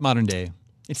Modern day.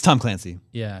 It's Tom Clancy.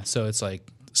 yeah? So it's like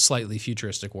slightly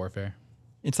futuristic warfare.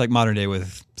 It's like modern day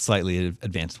with slightly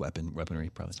advanced weaponry,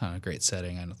 probably. It's not a great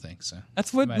setting, I don't think so.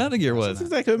 That's what Metal Gear was. That's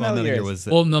exactly what Metal Gear is. was.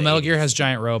 Well, no, Metal Gear has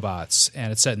giant robots,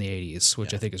 and it's set in the 80s,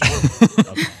 which I think is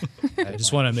really I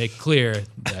just want to make clear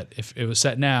that if it was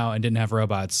set now and didn't have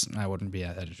robots, I wouldn't be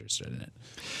that interested in it.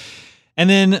 And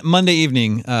then Monday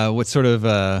evening, what sort of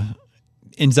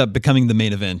ends up becoming the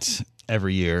main event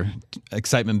every year.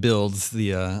 Excitement builds,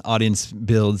 the audience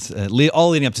builds, all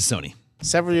leading up to Sony.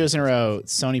 Several years in a row,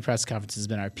 Sony press conference has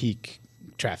been our peak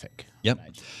traffic. Yep.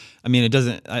 I mean, it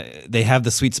doesn't. They have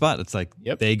the sweet spot. It's like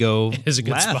they go. is a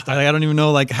good last. spot. I don't even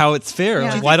know how it's fair.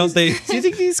 Yeah. Like, why don't they? Do you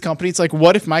think these companies,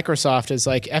 what if Microsoft is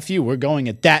like, F you, we're going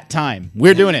at that time.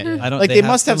 We're doing it. I don't- Like, they they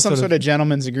have must have some some sort sort of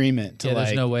gentleman's agreement to Yeah,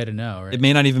 there's no way to know, right? It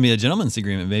may not even be a gentleman's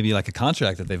agreement. Maybe like a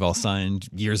contract that they've all signed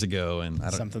years ago, and I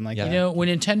don't, something like yeah. that. You know, when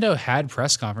Nintendo had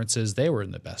press conferences, they were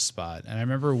in the best spot. And I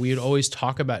remember we would always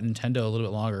talk about Nintendo a little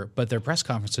bit longer, but their press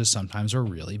conferences sometimes were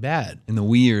really bad. In the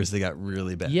Wii years, they got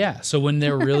really bad. Yeah. So when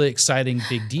there were really exciting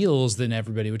big deals, then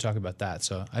everybody would talk about that.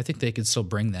 So I think they could still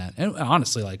bring that. And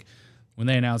honestly, when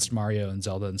they announced Mario and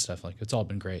Zelda and stuff, it's all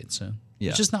been great. So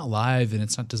Yeah. it's just not live and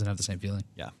doesn't have the same feeling.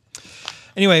 Yeah.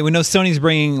 Anyway, we know Sony's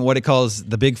bringing what it calls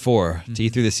the Big Four to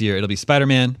E3 this year. It'll be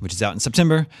Spider-Man, which is out in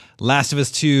September, Last of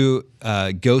Us 2,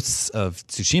 Ghosts of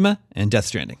Tsushima, and Death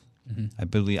Stranding.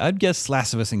 I'd guess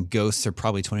Last of Us and Ghosts are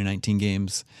probably 2019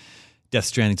 games. Death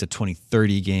Stranding's a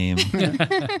 2030 game.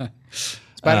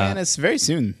 Spider-Man is very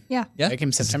soon. Yeah. Yeah. It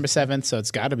came September 7th, so it's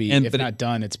got to be, But not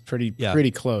done, it's pretty Yeah.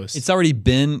 close. It's already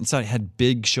had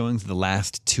big showings the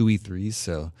last 2 E3s,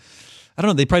 so I don't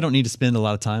know. They probably don't need to spend a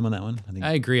lot of time on that one. I think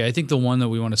I agree. I think the one that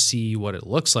we want to see what it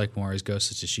looks like more is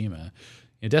Ghost of Tsushima.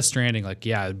 Death Stranding,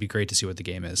 it'd be great to see what the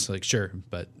game is. Sure,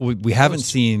 but we haven't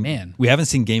seen man. we haven't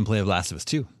seen gameplay of Last of Us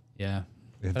 2. yeah.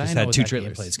 We've But just I know had what 2 that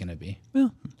trailers. gameplay is going to be.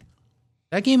 Well,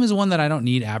 That game is one that I don't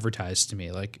need advertised to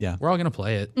me. Yeah. We're all going to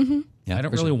play it. Yeah, I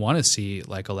don't for really sure. want to see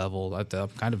a level. I'm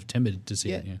kind of timid to see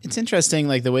Yeah, it. Yeah. it's interesting.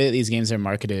 The way that these games are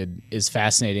marketed is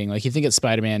fascinating. You think of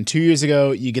Spider-Man 2 years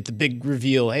ago, you get the big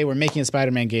reveal. Hey, we're making a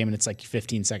Spider-Man game, and it's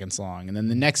 15 seconds long. And then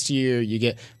the next year, you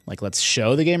get let's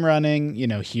show the game running.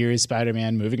 Here's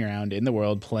Spider-Man moving around in the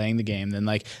world playing the game. Then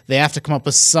they have to come up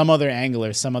with some other angle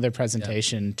or some other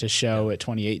presentation to show at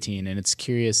 2018. And it's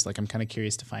curious. I'm kind of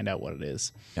curious to find out what it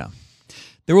is. yeah.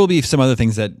 There will be some other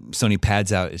things that Sony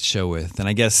pads out its show with. And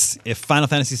I guess if Final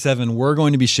Fantasy VII were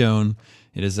going to be shown,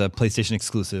 it is a PlayStation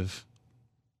exclusive.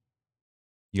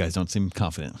 You guys don't seem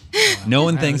confident. No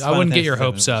one thinks I Final wouldn't get Fantasy your VII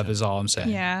hopes will be up, shown. is all I'm saying.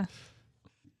 Yeah.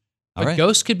 All But right.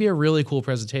 Ghost could be a really cool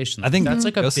presentation. I think that's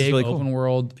a Ghost is big really cool. open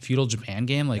world feudal Japan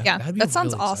game. Yeah. that'd be That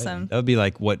sounds really exciting. awesome. That would be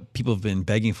like what people have been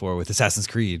begging for with Assassin's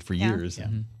Creed for years.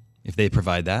 If they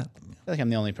provide that. I feel like I'm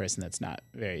the only person that's not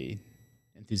very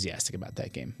enthusiastic about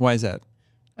that game. Why is that?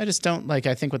 I just don't like.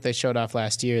 I think what they showed off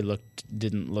last year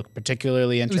didn't look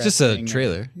particularly It was interesting. just a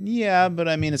trailer. Yeah, but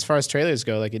I mean, as far as trailers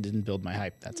go, like it didn't build my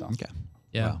hype. That's all. Okay.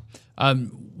 Yeah.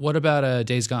 What about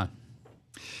Days Gone?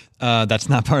 That's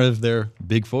not part of their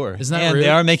big four. Isn't that and rude? they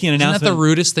are making an Isn't announcement. that the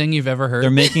rudest thing you've ever heard?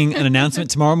 They're making an announcement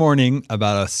tomorrow morning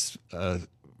about a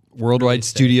worldwide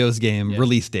studios game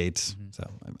release date. So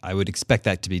I would expect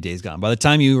that to be Days Gone. By the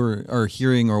time you are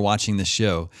hearing or watching this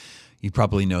show, you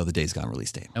probably know the Days Gone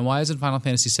release date. And why isn't Final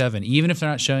Fantasy VII, even if they're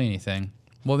not showing anything,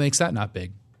 what makes that not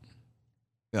big?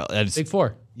 Well, that's, Big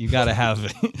four. you gotta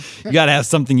have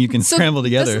something you can scramble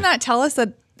together. Doesn't that tell us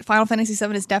that Final Fantasy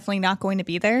VII is definitely not going to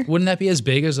be there? Wouldn't that be as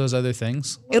big as those other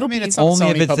things? It'll I mean, be it's not a only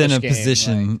if Sony it's in published a game,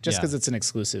 position- like, just yeah. because it's an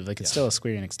exclusive. Like it's still a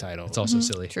Square Enix title. It's also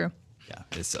silly. true. Yeah,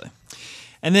 it's silly.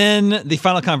 And then the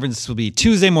final conference will be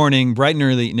Tuesday morning, bright and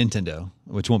early, Nintendo,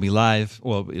 which won't be live.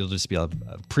 Well, it'll just be a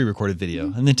pre-recorded video,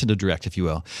 a Nintendo Direct, if you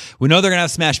will. We know they're going to have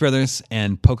Smash Brothers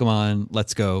and Pokemon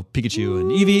Let's Go, Pikachu,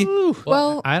 and Eevee.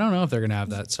 Well, I don't know if they're going to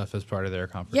have that stuff as part of their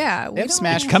conference. yeah, we have don't-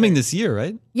 Smash Coming this year,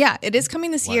 right? Yeah, it is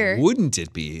coming this year. Wouldn't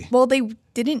it be? Well, they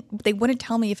wouldn't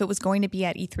tell me if it was going to be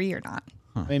at E3 or not.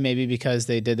 I mean, maybe because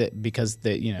they did it because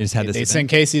they just had this they event. sent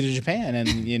Casey to Japan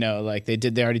and like they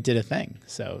already did a thing,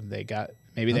 so they got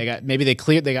maybe they got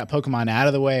Pokemon out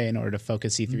of the way in order to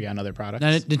focus E3 on other products.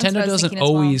 Now, what Nintendo I was doesn't thinking as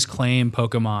well. always claim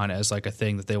Pokemon as like a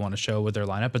thing that they want to show with their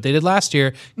lineup, but they did last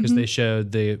year because they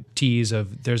showed the tease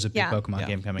of there's a big Yeah. Pokemon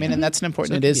game I coming mean, out. and that's an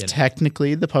important. So It it is could be in it.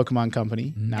 technically the Pokemon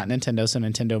company, not Nintendo. So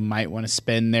Nintendo might want to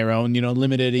spend their own,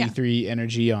 limited Yeah. E3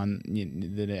 energy on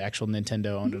the actual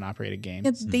Nintendo owned and operated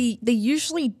games. They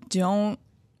usually don't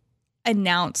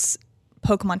announce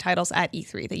Pokemon titles at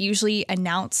E3. They usually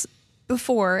announce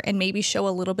before and maybe show a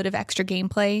little bit of extra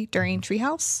gameplay during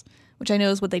Treehouse, which I know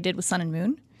is what they did with Sun and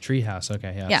Moon. Treehouse,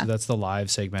 okay, yeah. Yeah. So that's the live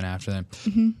segment after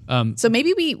them. So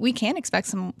maybe we can expect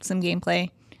some gameplay.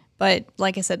 But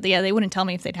like I said, yeah, they wouldn't tell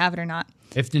me if they'd have it or not.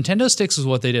 If Nintendo sticks with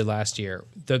what they did last year,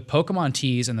 the Pokemon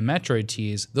tease and the Metroid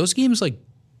tease, those games like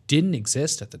didn't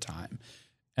exist at the time.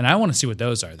 And I want to see what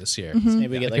those are this year. Maybe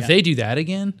we get Like if they do that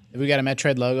again, we got a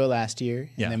Metroid logo last year,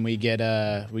 Yeah. and then we get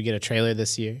a trailer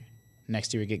this year.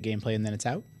 Next year we get gameplay, and then it's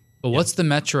out. but what's the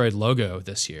Metroid logo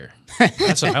this year?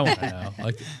 That's what I want to know.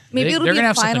 Like Maybe it'll they're be a gonna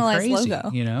have something finalized crazy,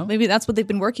 logo. you know? Maybe that's what they've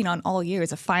been working on all year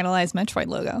is a finalized Metroid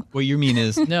logo. What you mean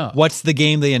is, No. what's the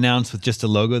game they announced with just a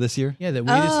logo this year? Yeah, that we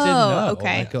just didn't know.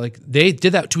 okay. Like they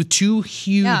did that with two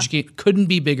huge Yeah. games. Couldn't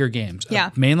be bigger games. Yeah.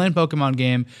 A mainline Pokemon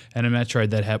game and a Metroid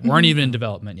that weren't even in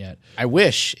development yet. I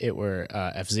wish it were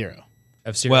F-Zero.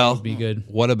 F-Zero Well, would be good.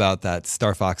 what about that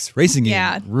Star Fox racing game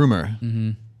Yeah. rumor?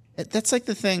 That's like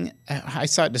the thing. I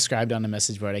saw it described on the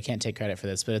message board. I can't take credit for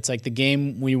this, but it's like the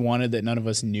game we wanted that none of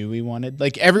us knew we wanted.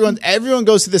 Like everyone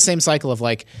goes through the same cycle of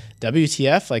like,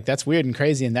 WTF? Like that's weird and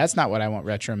crazy, and that's not what I want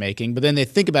retro making. But then they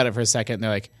think about it for a second, and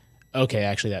they're like, okay,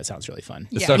 actually, that sounds really fun.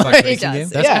 The Yeah. Star Fox It racing does. game?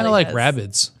 That's yeah, kind of it like does.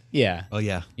 Rabbids. Yeah. Oh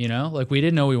yeah, You know, like we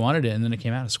didn't know we wanted it, and then it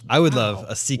came out. It's, I would love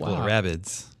a sequel Wow. to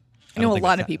Rabbids. I know don't a think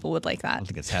lot it's of people would like I that. don't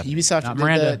think it's happening. Ubisoft Not did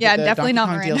Miranda. the Yeah, did the definitely Donkey not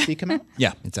Kong Miranda. DLC come out?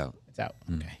 Yeah, it's out. It's out.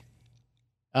 Okay.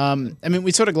 I mean,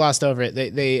 we sort of glossed over it.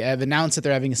 They have announced that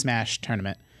they're having a Smash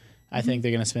tournament. I think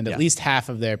they're going to spend at least half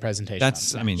of their presentation.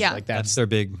 That's, on I mean, Smash. Yeah. like that's their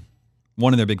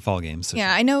one of their big fall games. So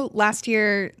Yeah, I know last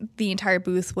year the entire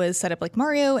booth was set up like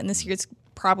Mario, and this year it's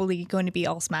probably going to be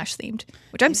all Smash themed,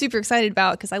 which I'm super excited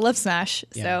about because I love Smash.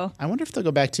 Yeah. So I wonder if they'll go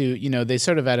back to, they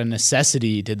sort of at a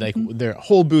necessity did like their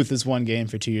whole booth is one game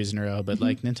for 2 years in a row, but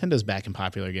like Nintendo's back and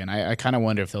popular again. I kind of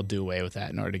wonder if they'll do away with that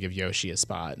in order to give Yoshi a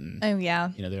spot and oh yeah,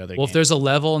 their other well, if games. there's a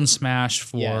level in Smash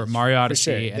for Yeah, Mario for Odyssey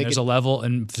sure. and They there's could- a level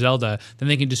in Zelda, then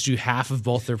they can just do half of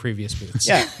both their previous booths.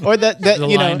 Yeah, or that The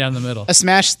line down the middle. A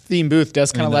Smash theme booth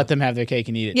does kind of let them have their cake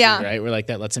and eat it. Yeah. too, right. Where like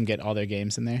that lets them get all their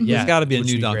games in there. Yeah, there's got to be a which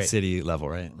New would be Donk great. City level,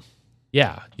 right?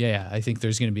 Yeah. I think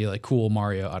there's going to be like cool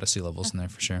Mario Odyssey levels in there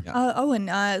for sure. and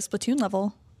Splatoon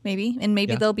level maybe, and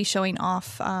maybe Yeah. they'll be showing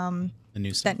off The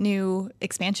new stuff. that new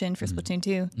expansion for Splatoon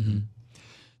 2.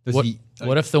 Does What, he-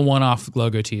 what if the one-off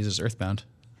logo tease is Earthbound?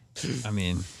 I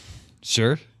mean,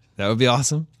 sure, that would be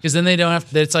awesome. Because then they don't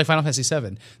have. It's like Final Fantasy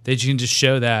VII. They can just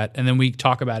show that, and then we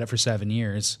talk about it for 7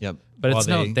 years. Yep. But While it's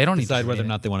no. They don't need to decide whether or create it.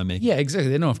 not they want to make it. Yeah,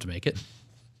 exactly. They don't have to make it.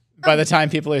 By the time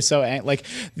people are so like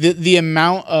the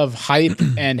amount of hype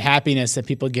and happiness that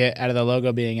people get out of the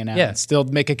logo being announced, Yeah. still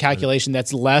make a calculation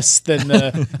that's less than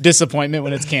the disappointment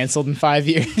when it's canceled in 5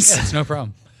 years. It's no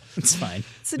problem. It's fine.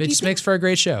 So It do you, just makes for a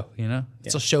great show. You know,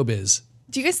 it's a showbiz.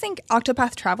 do you guys think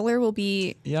Octopath Traveler will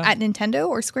be Yeah. at Nintendo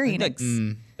or Square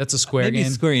Enix? That's a Square Maybe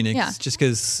game. Square Enix, Yeah. just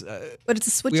because But it's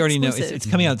a Switch we already know exclusive. it's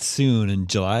coming out soon in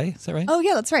July. Is that right? Oh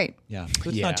yeah, that's right. Yeah, so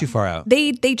it's Yeah. not too far out.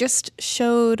 They just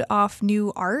showed off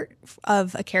new art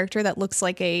of a character that looks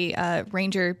like a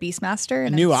Ranger Beastmaster.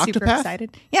 And new I'm super Octopath?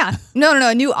 excited. Yeah. No,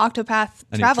 a new Octopath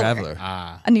A new Traveler.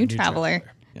 Traveler. A new Traveler.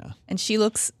 Yeah. And she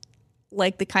looks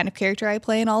like the kind of character I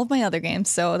play in all of my other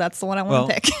games. So that's the one I want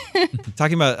Well- to pick.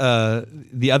 Talking about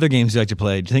the other games you like to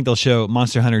play, do you think they'll show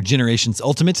Monster Hunter Generations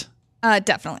Ultimate?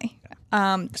 Definitely.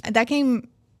 That game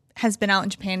has been out in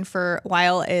Japan for a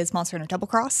while as Monster Hunter Double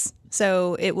Cross.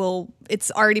 So it's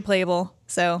already playable.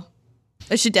 So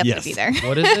it should definitely Yes. be there.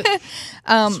 What is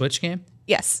it? Switch game?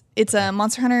 Yes, it's a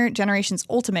Monster Hunter Generations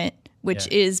Ultimate, which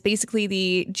is basically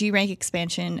the G rank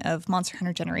expansion of Monster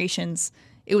Hunter Generations.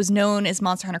 It was known as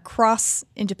Monster Hunter Cross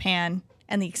in Japan,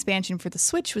 and the expansion for the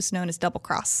Switch was known as Double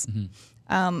Cross.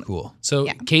 Cool. So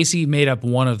Casey made up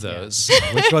one of those.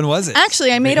 Which one was it?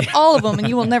 Actually, I made up all of them, and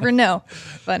you will never know.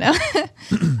 But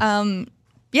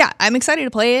yeah, I'm excited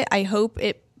to play it. I hope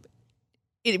it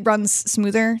runs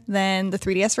smoother than the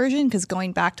 3DS version, because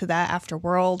going back to that after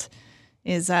World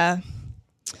is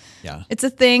Yeah. it's a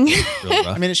thing. Really rough.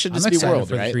 I mean, it should I'm just be excited World,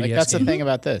 for the right? 3DS Like that's the game. thing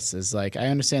about this is like I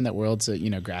understand that World's a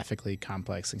graphically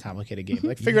complex and complicated game.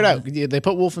 Like figure it out. They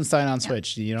put Wolfenstein on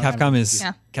Switch. You know,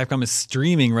 Capcom is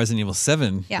streaming Resident Evil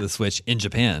 7 Yeah. to the Switch in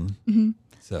Japan.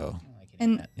 So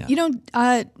And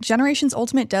Generations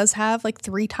Ultimate does have like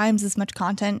 3 times as much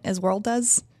content as World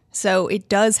does. So it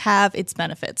does have its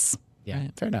benefits. Yeah,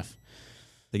 fair enough.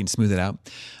 they can smooth it out.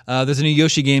 There's a new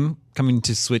Yoshi game coming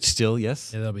to Switch still,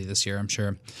 yes? Yeah, that'll be this year, I'm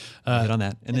sure. Hit on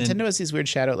that. And then Nintendo has these weird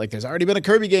shadow. Like there's already been a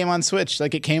Kirby game on Switch.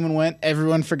 Like it came and went.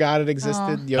 Everyone forgot it existed.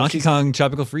 Donkey Yoshi's- Kong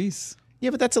Tropical Freeze. Yeah,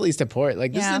 but that's at least a port.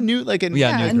 Like this is Yeah. a new like a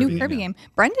Yeah, Yeah, no a new Kirby, Kirby yeah. game.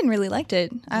 Brendan really liked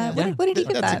it. What did he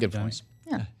give That's that? a good point.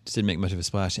 Just didn't make much of a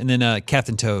splash. And then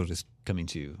Captain Toad is coming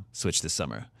to Switch this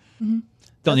summer.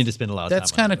 Don't need to spend a lot of That's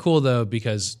time on kind of cool though,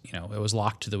 because it was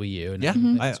locked to the Wii U. And Yeah,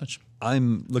 everything. Switch.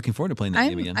 I'm looking forward to playing that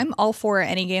game again. I'm all for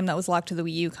any game that was locked to the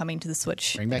Wii U coming to the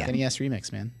Switch. Bring back again. NES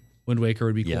remix, man. Wind Waker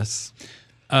would be cool. Yes.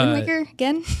 Wind Waker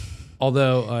again.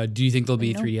 Although, do you think there'll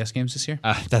be 3DS games this year?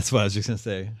 That's what I was just going to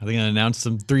say. Are they going to announce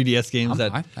some 3DS games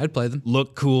that I'd play them.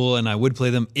 look cool and I would play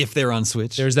them if they're on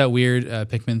Switch? There's that weird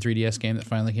Pikmin 3DS game that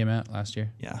finally came out last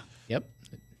year. yeah. Yep.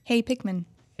 Hey Pikmin.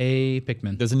 Hey,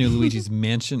 Pikmin. There's a new Luigi's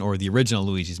Mansion, or the original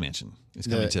Luigi's Mansion is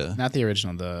coming to. Not the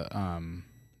original, the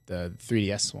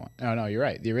 3DS one. Oh no, you're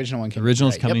right. The original one The came.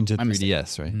 original's right. coming Yep, to my mistake.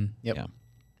 3DS, right? Yep.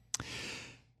 Yeah.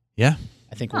 Yeah.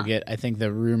 I think we'll get. I think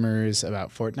the rumors about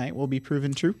Fortnite will be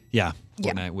proven true. Yeah.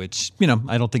 Yeah. Fortnite, which,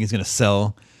 I don't think is going to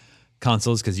sell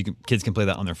consoles because kids can play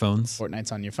that on their phones.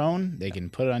 Fortnite's on your phone. They can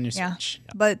put it on your Yeah, Switch.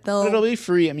 but But it'll they'll be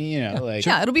free. I mean, like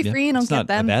it'll be Yeah. free and it'll It's not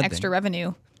get a them bad extra thing.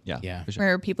 revenue Yeah. For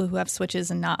sure. for people who have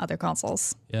Switches and not other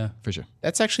consoles. Yeah. For sure.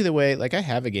 that's actually the way. Like I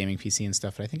have a gaming PC and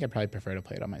stuff, but I think I'd probably prefer to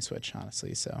play it on my Switch,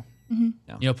 honestly. So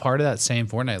Part of that same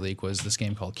Fortnite leak was this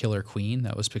game called Killer Queen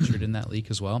that was pictured in that leak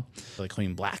as well. really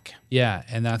clean black. Yeah,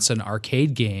 and that's an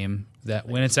arcade game that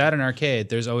when it's at an arcade,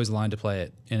 there's always a line to play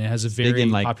it, and it has a very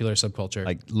in, like- popular subculture.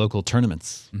 Like local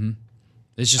tournaments.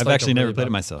 It's just I've like a actually never really played it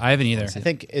pop- myself. I haven't either. I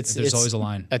think there's always a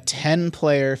line. A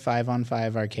 10-player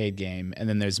 5-on-5 arcade game, and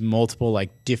then there's multiple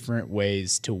like different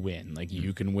ways to win. Like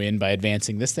you can win by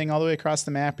advancing this thing all the way across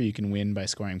the map, or you can win by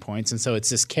scoring points. And so it's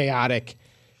this chaotic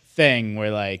thing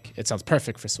where like it sounds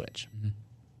perfect for Switch.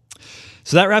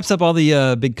 So that wraps up all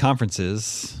the big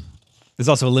conferences. There's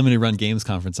also a limited run games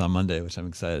conference on Monday, which I'm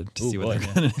excited to see what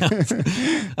they're going to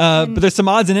announce. But there's some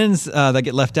odds and ends that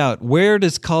get left out. Where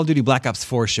does Call of Duty Black Ops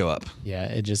 4 show up? Yeah,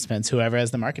 it just depends whoever has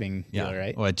the marketing deal,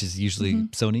 right? Well, it's just usually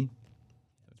Sony.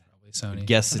 Sony.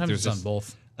 Guess if Sometimes there's it's on just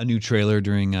both. a new trailer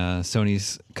during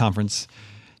Sony's conference.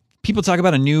 People talk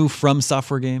about a new From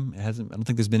Software game. It hasn't. I don't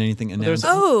think there's been anything announced.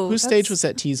 Whose stage was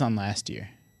that tease on last year?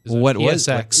 What was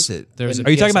PSX. it? There's a Are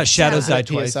you talking about PSX. Shadows Yeah. Die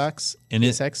Twice? PSX? And it-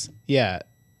 PSX? Yeah.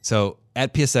 So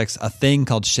at PSX, a thing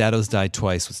called Shadows Die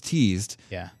Twice was teased.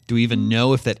 Yeah. Do we even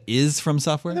know if that is From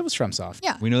Software? That was FromSoft.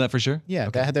 Yeah. We know that for sure. Yeah,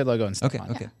 that had their logo and stuff Okay.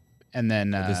 on Okay. it. And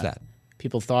then there's that.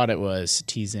 people thought it was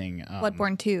teasing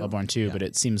Bloodborne 2. Bloodborne 2, but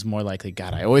it seems more likely,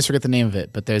 God, I always forget the name of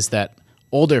it, but there's that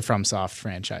older FromSoft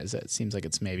franchise that seems like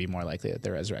it's maybe more likely that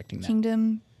they're resurrecting that.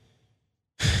 Kingdom,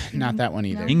 Not that one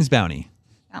either. King's Bounty,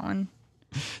 that one.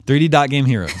 3D Dot Game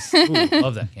Heroes, Ooh,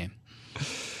 love that game.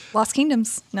 Lost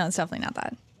Kingdoms. No, it's definitely not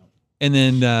that. and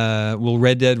then will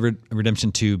Red Dead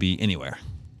Redemption 2 be anywhere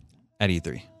at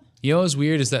E3? You know what's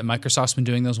weird is that Microsoft's been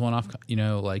doing those one-off,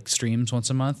 like streams once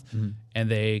a month, and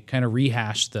they kind of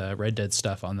rehashed the Red Dead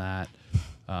stuff on that,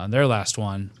 on their last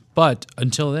one. But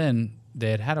until then,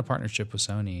 they had a partnership with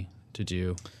Sony to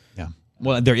do Yeah.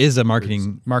 Well, there is a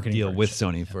marketing deal merch. with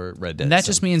Sony for Red Dead. And that so-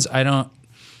 just means I don't.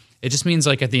 It just means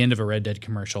like at the end of a Red Dead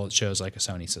commercial, it shows like a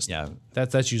Sony system. Yeah.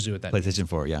 That's usually what that means. PlayStation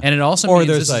 4, yeah. And it also Or means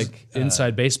there's this like, is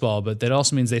inside baseball, but that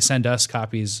also means they send us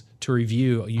copies to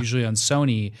review, usually on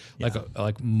Sony, like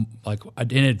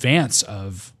in advance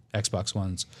of Xbox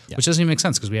Ones, which doesn't even make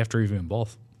sense because we have to review them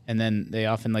both. And then they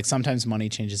often like sometimes money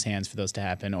changes hands for those to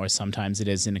happen, or sometimes it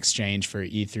is in exchange for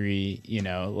E3. You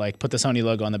know, like put the Sony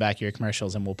logo on the back of your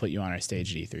commercials, and we'll put you on our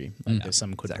stage at E3. Like there's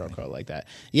some quid pro quo like that.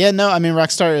 Yeah, no, I mean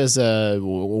Rockstar is a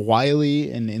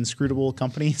wily and inscrutable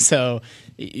company, so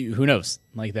who knows?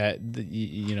 Like that,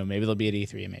 you know, maybe they'll be at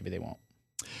E3 and maybe they won't.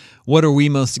 What are we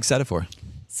most excited for?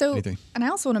 So, Anything. and I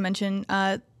also want to mention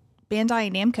Bandai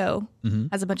Namco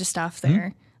has a bunch of stuff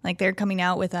there. Like they're coming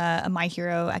out with a My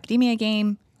Hero Academia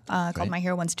game called My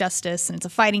Hero Wants Justice, and it's a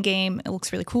fighting game. It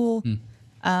looks really cool. You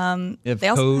have They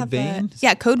also Code have Vein?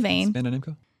 Code Vein. Bandai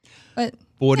Namco? But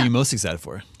But what are you most excited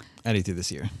for at E3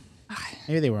 this year?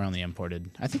 Maybe they were only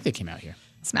imported. I think they came out here.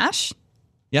 Smash.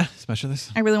 Yeah, Smash Brothers.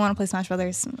 I really want to play Smash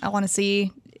Brothers. I want to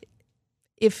see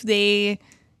if they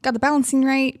got the balancing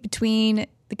right between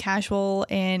the casual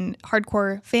and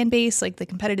hardcore fan base, like the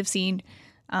competitive scene.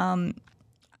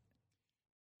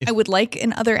 I would like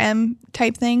an Other M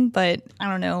type thing, but I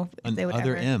don't know if they would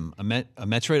Other ever. M. A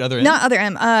Metroid Other M? Not Other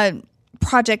M.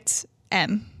 Project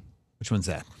M. Which one's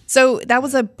that? So that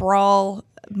was a Brawl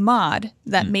mod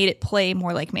that made it play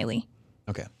more like Melee,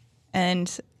 Okay.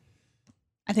 and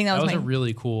I think that That was was my a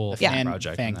really cool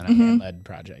project. fan, and then fan-led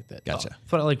project. That Gotcha.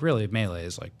 But like really, Melee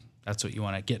is like that's what you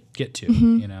want to get to,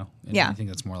 you know. And Yeah. anything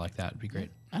that's more like that would be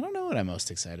great. I don't know what I'm most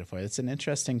excited for. It's an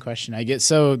interesting question. I get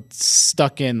so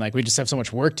stuck in like we just have so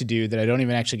much work to do that I don't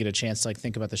even actually get a chance to like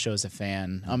think about the show as a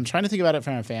fan. I'm trying to think about it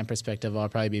from a fan perspective. I'll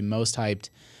probably be most hyped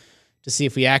to see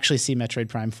if we actually see Metroid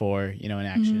Prime 4, you know, in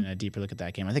action and a deeper look at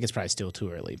that game. I think it's probably still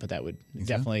too early, but that would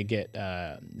definitely get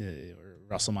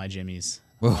Russell my jimmies.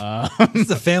 This is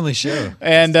a family show.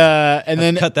 And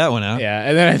then Cut that one out. yeah,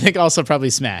 and then I think also probably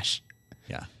Smash.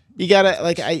 Yeah. You gotta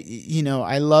like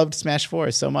I loved Smash 4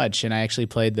 so much, and I actually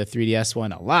played the 3DS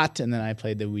one a lot, and then I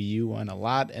played the Wii U one a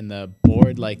lot, and the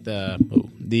board like the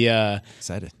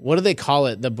Excited. what do they call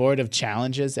it? The board of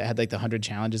challenges that had like the 100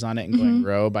 challenges on it, and going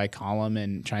row by column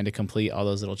and trying to complete all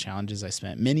those little challenges. I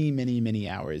spent many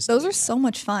hours. Those are so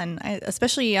much fun,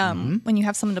 especially when you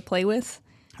have someone to play with.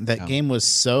 That game was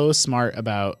so smart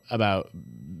about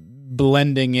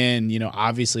blending in, you know,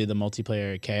 obviously the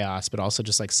multiplayer chaos, but also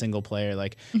just like single player.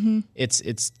 Like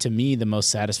it's to me the most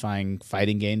satisfying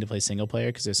fighting game to play single player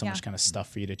because there's so much kind of stuff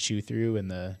for you to chew through.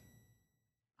 And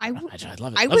I love it.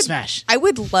 I love Smash. I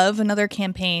would love another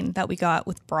campaign that we got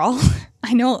with Brawl.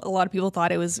 I know a lot of people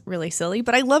thought it was really silly,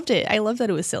 but I loved it. I loved that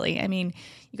it was silly. I mean,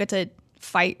 you got to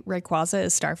fight Rayquaza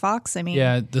as Star Fox. I mean,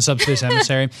 Yeah, the Subspace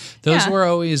Emissary. Those Yeah. were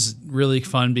always really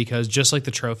fun because just like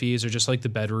the trophies or just like the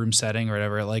bedroom setting or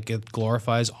whatever, like it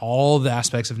glorifies all the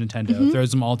aspects of Nintendo,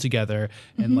 throws them all together,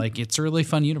 and like it's a really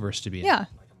fun universe to be in. yeah.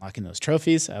 Unlocking those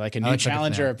trophies. I like a new like looking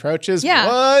challenger at it. approaches. Yeah.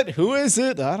 What? Who is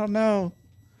it? I don't know.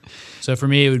 So for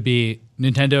me, it would be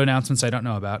Nintendo announcements I don't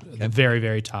know about, at the very,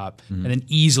 very top, and then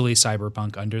easily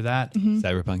Cyberpunk under that,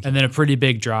 Cyberpunk. and then a pretty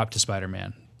big drop to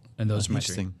Spider-Man. And those are my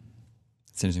three. Interesting.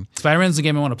 It's interesting. Spider-Man's the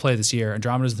game I want to play this year.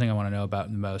 Andromeda's the thing I want to know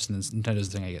about the most, and then Nintendo's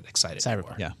the thing I get excited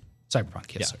Cyberpunk. for. Yeah.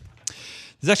 Cyberpunk, yes. Sir.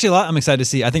 There's actually a lot I'm excited to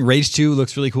see. I think Rage 2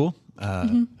 looks really cool.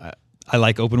 I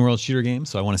like open world shooter games,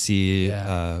 so I want to see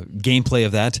gameplay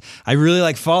of that. I really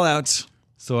like Fallout,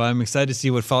 so I'm excited to see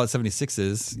what Fallout 76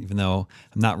 is, even though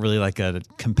I'm not really like a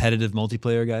competitive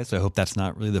multiplayer guy, so I hope that's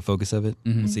not really the focus of it.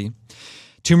 We'll see.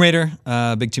 Tomb Raider,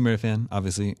 big Tomb Raider fan,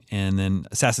 obviously. And then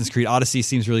Assassin's Creed Odyssey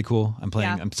seems really cool.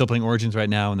 I'm still playing Origins right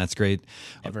now, and that's great.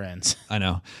 Never ends. I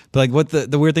know. But like what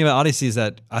the weird thing about Odyssey is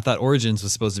that I thought Origins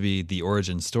was supposed to be the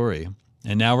origin story.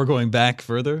 And now we're going back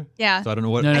further. Yeah. So I don't know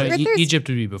what No, I heard there's- Egypt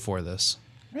would be before this.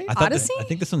 I thought Odyssey? I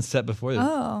think this one's set before this.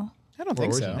 Oh. I don't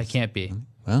think so. It can't be.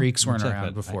 Well, Greeks weren't we'll check around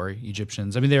that. before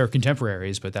Egyptians. I mean, they were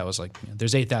contemporaries, but that was like,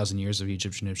 there's 8,000 years of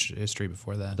Egyptian history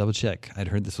before that. Double check. I'd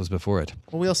heard this was before it.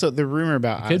 Well, we also the rumor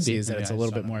about could Odyssey be. is that Maybe it's a I little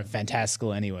just bit don't more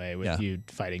fantastical anyway, with Yeah. you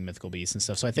fighting mythical beasts and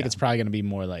stuff. So I think it's probably going to be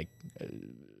more like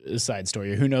a side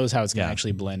story, or who knows how it's going to Yeah.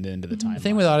 actually blend into the time. The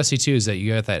thing with Odyssey, too, is that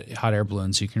you got that hot air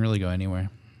balloon, so you can really go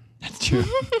anywhere. That's true.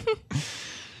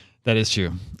 That is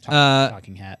true.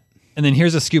 Talking hat. And then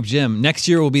here's a scoop, Jim. Next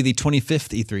year will be the 25th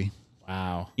E3.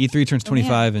 Wow. E3 turns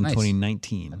 25 in Nice.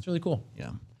 2019. That's really cool. Yeah.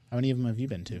 How many of them have you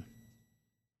been to?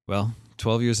 Well,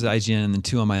 12 years at IGN and then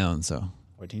 2 on my own. So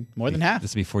 14? More than half.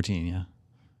 this will be 14. Yeah.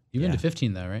 You've been Yeah. to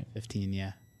 15, though, right? 15,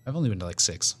 yeah. I've only been to like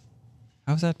 6.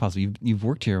 How is that possible? You've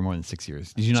worked here more than 6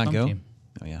 years. Did you not Home go? team.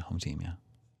 Oh yeah, home team. Yeah.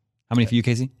 How many for you,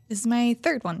 Casey? This is my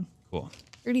third one. Cool.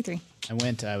 33.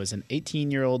 I was an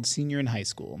 18-year-old senior in high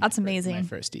school. That's amazing. My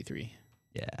first D3.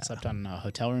 Yeah. Slept on a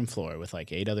hotel room floor with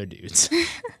like 8 other dudes.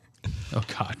 Oh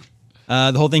God.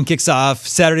 The whole thing kicks off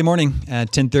Saturday morning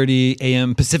at 10:30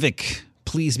 a.m. Pacific.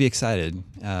 Please be excited.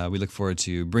 We look forward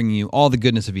to bringing you all the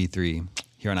goodness of E3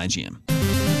 here on IGM.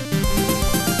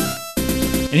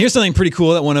 And here's something pretty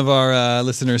cool that one of our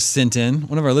listeners sent in.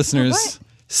 One of our listeners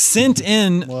sent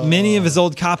in many of his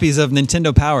old copies of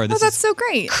Nintendo Power. This That's is so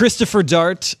great. Christopher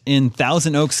Dart in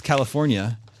Thousand Oaks,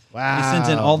 California. Wow. He sent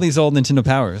in all these old Nintendo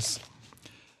Powers.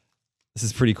 This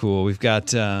is pretty cool. We've got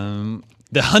the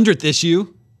 100th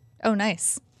issue. Oh,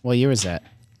 nice. What year was that?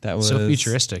 That was So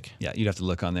futuristic. Yeah, you'd have to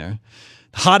look on there.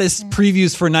 Hottest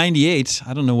previews for 98.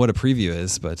 I don't know what a preview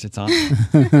is, but it's on.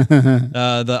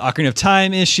 The Ocarina of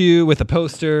Time issue with a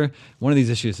poster. One of these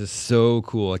issues is so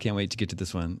cool. I can't wait to get to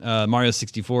this one. Mario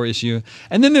 64 issue.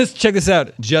 And then check this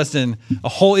out, Justin, a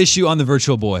whole issue on the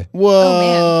Virtual Boy.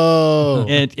 Whoa.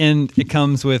 And it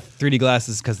comes with 3D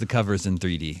glasses because the cover is in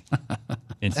 3D.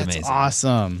 It's That's amazing.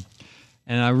 awesome.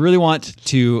 And I really want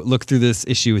to look through this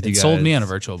issue with you It guys. sold me on a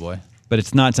Virtual Boy. But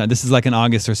it's not time. This is like an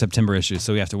August or September issue,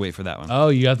 so we have to wait for that one. Oh,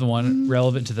 you got the one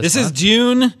relevant to This is month?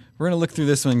 June. We're going to look through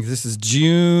this one because this is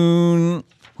June.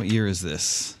 What year is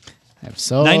this? I'm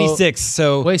so 96.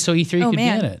 So Wait, so E3 could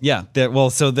man. be in it. yeah, they're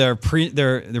they're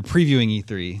previewing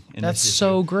E3. in That's this issue.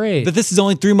 so great. But this is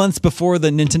only 3 months before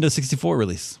the Nintendo 64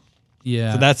 release.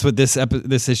 yeah. So that's what this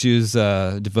issue is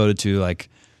devoted to, like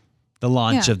the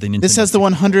launch Yeah. of the Nintendo. This has the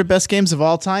 100 best games of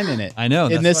all time in it. I know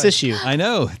In that's this why- issue. I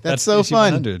know That's so issue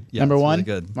fun. 100. Yeah, Number it's one,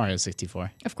 really good. Mario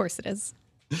 64. Of course it is.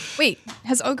 Wait,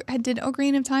 did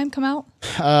Ocarina of Time come out?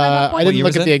 I year didn't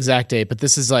was look at it? the exact date, but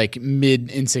this is like mid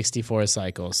N64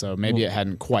 cycle, so maybe it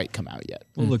hadn't quite come out yet.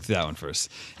 We'll look through that one first.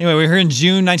 Anyway, we're here in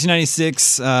June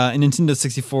 1996. And Nintendo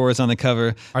 64 is on the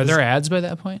cover. Are there ads by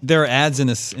that point? There are ads in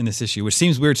this issue, which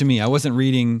seems weird to me. I wasn't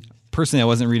reading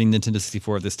Nintendo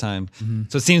 64 at this time,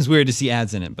 so it seems weird to see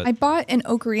ads in it. But I bought an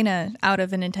Ocarina out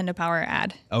of a Nintendo Power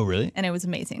ad, oh, really? and it was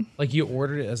amazing. Like you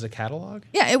ordered it as a catalog?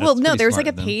 Yeah, it will. No, pretty there was like a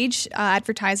smart of them. page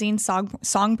advertising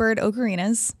Songbird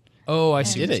Ocarinas. Oh, I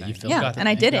see. Did what it? you're You saying. filmed Yeah, got and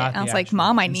I did it. got I was the like, actual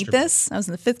Mom, I need instrument. this. I was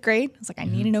in the 5th grade. I was like, I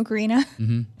need an Ocarina.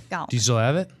 Got Do you one. still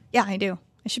have it? Yeah, I do.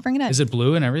 I should bring it in. Is it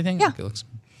blue and everything? Yeah. Like it looks.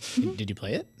 Did you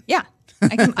play it? Yeah,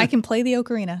 I can play the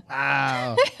Ocarina.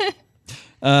 Wow.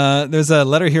 There's a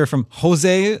letter here from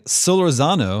Jose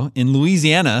Solorzano in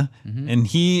Louisiana, and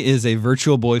he is a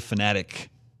Virtual Boy fanatic.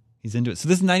 He's into it. So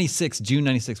this is 96, June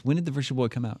 96. When did the Virtual Boy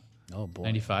come out? Oh boy.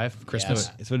 95 Christmas.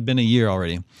 It would have been a year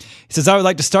already. He says, I would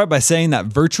like to start by saying that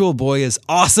Virtual Boy is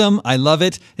awesome. I love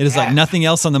it. It is like nothing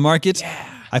else on the market.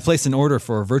 I placed an order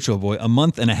for a Virtual Boy a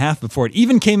month and a half before it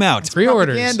even came out.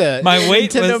 Pre-orders. Propaganda. My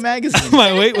wait Nintendo was magazine.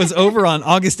 my wait was over on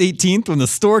August 18th when the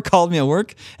store called me at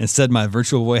work and said my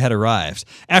Virtual Boy had arrived.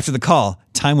 After the call,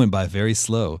 time went by very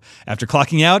slow. After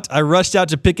clocking out, I rushed out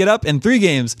to pick it up, and 3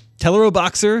 games: Tellero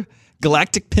Boxer,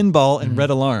 Galactic Pinball, and Red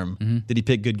Alarm. Did he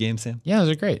pick good games, Sam? Yeah, those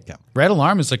are great. Yeah. Red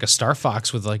Alarm is like a Star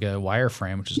Fox with like a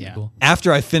wireframe, which is cool.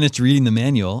 After I finished reading the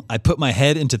manual, I put my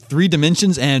head into 3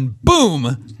 dimensions and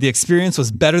boom! The experience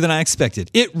was better than I expected.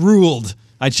 It ruled.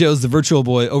 I chose the Virtual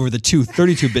Boy over the 2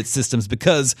 32-bit systems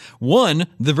because 1,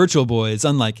 the Virtual Boy is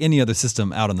unlike any other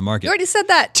system out on the market. You already said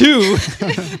that. 2,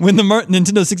 when the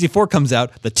Nintendo 64 comes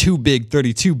out, the 2 big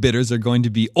 32-bitters are going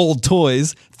to be old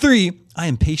toys. 3, I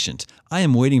am patient. I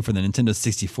am waiting for the Nintendo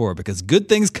 64 because good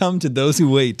things come to those who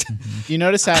wait. You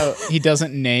notice how he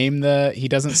doesn't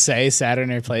say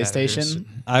Saturn or PlayStation?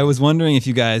 I was wondering if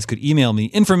you guys could email me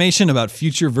information about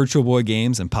future Virtual Boy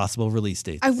games and possible release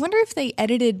dates. I wonder if they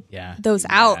edited Yeah. those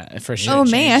out. Yeah, for sure. Oh,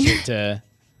 changed man. it to-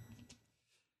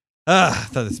 I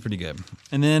thought that's pretty good.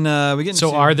 And then we get into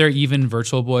So are there even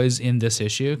Virtual Boys in this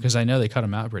issue? Because I know they cut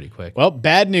them out pretty quick. well,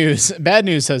 bad news. Bad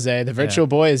news, Jose. The Virtual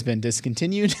Boy has been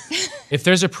discontinued. If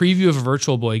there's a preview of a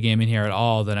Virtual Boy game in here at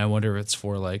all, then I wonder if it's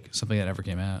for like something that never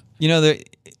came out. You know,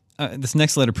 this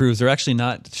next letter proves they're actually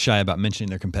not shy about mentioning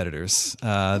their competitors.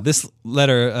 This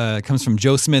letter comes from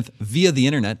Joe Smith via the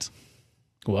internet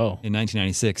Whoa. in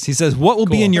 1996. He says, "What will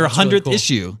be Cool. in your That's really 100th cool.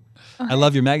 issue? I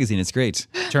love your magazine. It's great,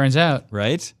 Turns out.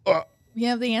 right?" We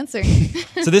have the answer.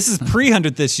 So this is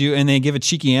pre-100th issue, and they give a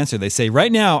cheeky answer. They say,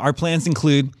 right now, our plans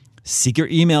include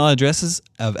secret email addresses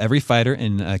of every fighter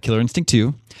in Killer Instinct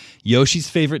 2, Yoshi's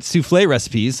favorite souffle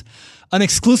recipes, an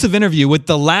exclusive interview with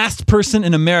the last person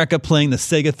in America playing the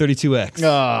Sega 32X.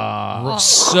 Aw.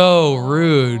 So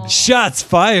rude. Shots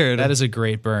fired. That is a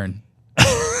great burn.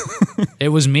 It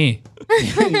was me.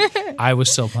 I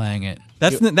was still playing it.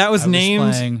 That was I was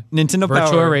named playing Nintendo Virtua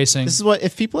Power. Racing. This is what,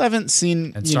 if people haven't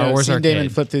seen, And Star Wars seen Damon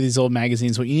Arcade. flip through these old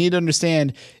magazines, what you need to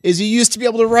understand is you used to be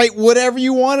able to write whatever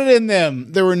you wanted in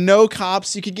them. There were no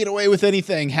cops. You could get away with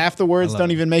anything. Half the words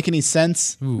don't even make any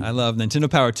sense. I love Nintendo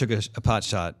Power took a pot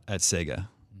shot at Sega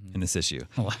in this issue.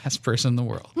 The last person in the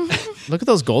world. Look at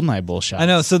those GoldenEye bullshots. I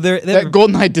know. So they That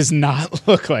GoldenEye does not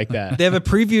look like that. have a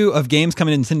preview of games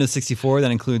coming to Nintendo 64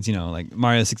 that includes, like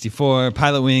Mario 64,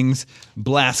 Pilot Wings,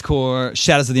 Blast Corps,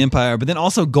 Shadows of the Empire, but then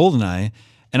also GoldenEye.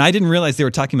 And I didn't realize they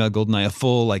were talking about GoldenEye a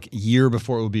full year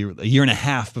before it would be a year and a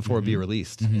half before it would be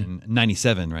released in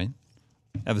 '97, right?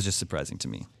 That was just surprising to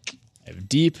me. I have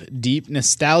deep, deep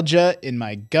nostalgia in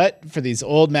my gut for these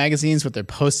old magazines with their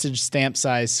postage stamp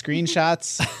size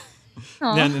screenshots.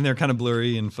 And they're kind of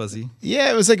blurry and fuzzy.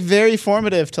 Yeah, it was very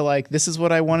formative to this is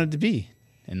what I wanted to be.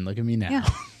 And look at me now. Yeah.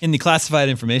 In the classified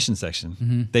information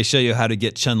section, they show you how to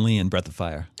get Chun-Li in Breath of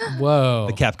Fire, Whoa.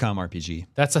 the Capcom RPG.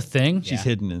 That's a thing? She's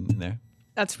hidden in there.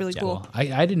 That's really cool. I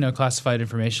didn't know classified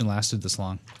information lasted this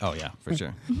long. Oh, yeah, for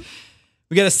sure.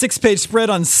 We got a 6-page spread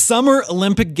on Summer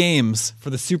Olympic Games for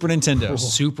the Super Nintendo.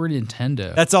 Super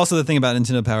Nintendo. That's also the thing about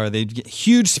Nintendo Power. They get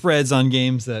huge spreads on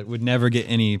games that would never get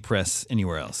any press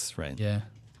anywhere else, right? Yeah.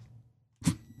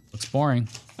 Looks boring.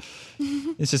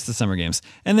 It's just the summer games.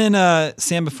 And then,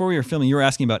 Sam, before we were filming, you were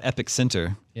asking about Epic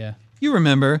Center. Yeah. You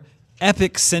remember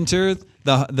Epic Center,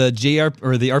 the JR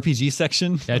or the RPG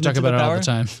section? Yeah, I of talk Nintendo about it all Power? the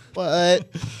time. What?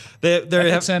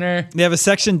 Epic Center. They have a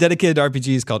section dedicated to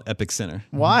RPGs called Epic Center.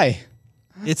 Why?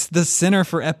 It's the center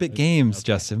for Epic Games,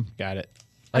 Justin. Got it.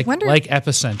 wonder- Like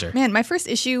Epicenter. Man, my first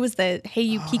issue was the Hey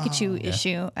You Pikachu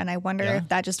issue, and I wonder if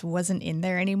that just wasn't in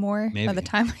there anymore by Maybe. the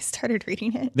time I started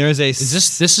reading it. There's a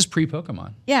This is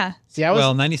pre-Pokemon. Yeah. See, I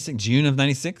was 96 June of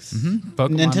 96. Pokemon was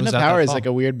Nintendo out Power that is fall. like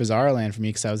a weird bizarre land for me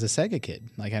because I was a Sega kid.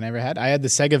 I had the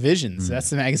Sega Visions. That's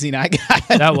the magazine I got.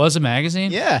 That was a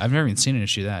magazine? Yeah. I've never even seen an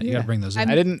issue of that. You got to bring those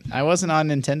in. I wasn't on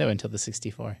Nintendo until the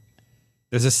 64.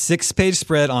 There's a 6-page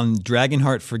spread on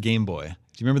Dragonheart for Game Boy.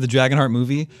 Do you remember the Dragonheart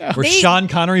movie where They- Sean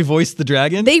Connery voiced the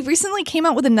dragon? They recently came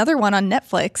out with another one on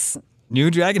Netflix. New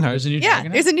There's a Dragonheart. new Yeah,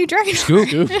 Dragon? there's a new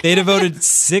Dragon. They devoted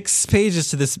 6 pages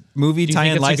to this movie you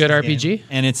tie-in think it's a good license RPG? game,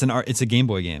 and it's a Game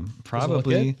Boy game. it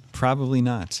look Probably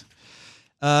not.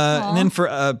 And then for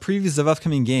previews of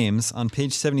upcoming games on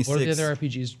page 76. What are the other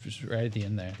RPGs just right at the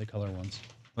end there, the color ones?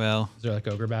 Well, Is there like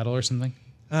Ogre Battle or something?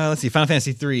 let's see. Final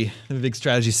Fantasy 3. The big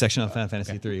strategy section on Final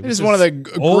Fantasy 3. It is one of the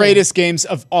greatest games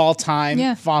of all time,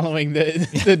 Yeah. following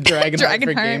the Dragon for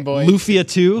Dragonheart. Game Boy. Lufia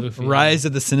 2, Lufia. Rise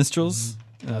of the Sinistrals.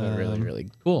 Another really, really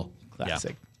Cool.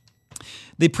 classic.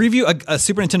 They preview a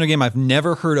Super Nintendo game I've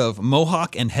never heard of,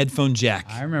 Mohawk and Headphone Jack.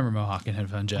 I remember Mohawk and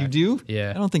Headphone Jack. You do?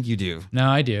 Yeah. I don't think you do. No,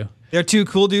 I do. They're two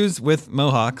cool dudes with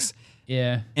mohawks,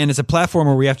 Yeah. and it's a platform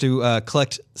where we have to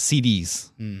collect CDs.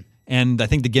 And I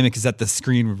think the gimmick is that the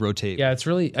screen would rotate. Yeah, it's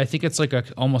really, I think it's like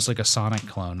almost like a Sonic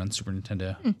clone on Super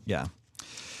Nintendo. Yeah.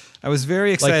 I was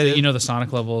very Like, excited. the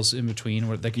Sonic levels in between,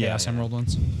 where the Chaos yeah. Emerald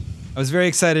ones. I was very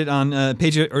excited on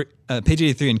page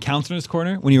 83 in Counselor's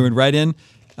Corner when you would write in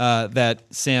that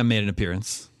Sam made an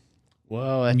appearance.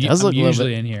 Whoa, that I'm does look a little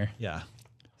usually bit. in here. Yeah.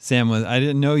 Sam was, I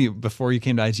didn't know you before you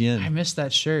came to I IGN. missed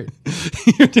that shirt.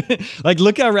 Like,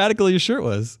 look how radical your shirt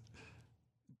was.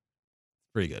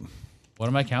 Pretty good. What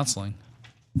am I counseling?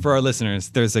 For our listeners,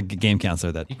 there's a game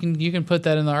counselor that, You can put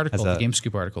that in the article, As the a- Game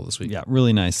Scoop article this week. yeah,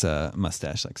 really nice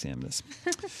mustache like Sam does.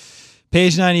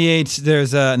 Page 98,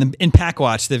 there's in Pack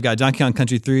Watch, they've got Donkey Kong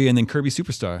Country 3 and then Kirby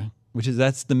Superstar,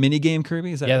 that's the mini game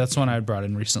Kirby? Is that Yeah, that's one I brought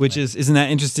in recently. isn't that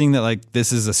interesting that like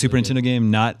this is a Super Nintendo game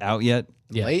not out yet?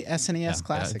 Yeah. Late SNES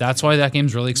classic. That's why that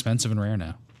game's really expensive and rare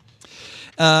now.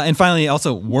 And finally,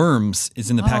 also Worms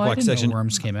is in the Pack I Watch didn't know section.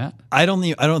 Worms came out. I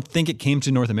don't think it came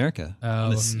to North America.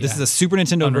 This is a Super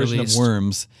Nintendo version of Unreleased.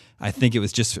 Worms. I think it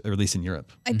was just released in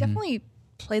Europe. I definitely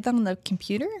played that on the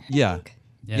computer. I Yeah. think.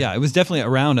 Yeah, it was definitely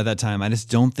around at that time. I just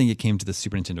don't think it came to the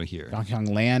Super Nintendo here. Donkey Kong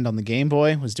Land on the Game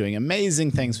Boy was doing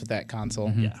amazing things with that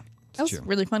console. Yeah, That was true. a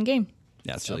really fun game.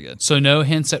 Yeah, it's really good. So no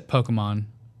hints at Pokemon.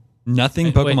 Nothing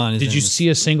Wait, Pokemon is did in you this. see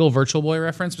a single Virtual Boy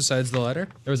reference besides the letter?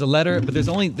 There was a letter, but they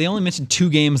only mentioned 2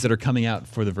 games that are coming out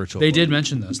for the Virtual They Boy. did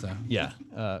mention those though. Yeah,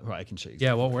 well, I can show you.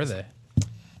 Yeah, what were they?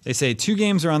 They say 2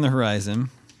 games are on the horizon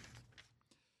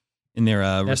in their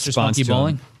Esther's response Monkey to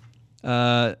 'em.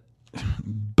 Bowling?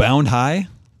 Bound High,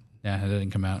 Yeah, it didn't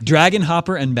come out. Dragon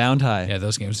Hopper, and Bound High. Yeah,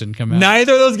 those games didn't come out.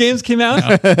 Neither of those games came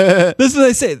out. This is what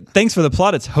they say. Thanks for the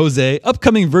plaudits, Jose.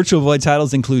 Upcoming Virtual Boy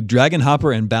titles include Dragon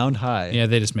Hopper and Bound High. Yeah,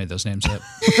 they just made those names up.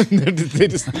 They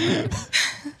just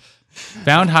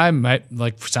Bound High might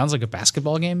sounds like a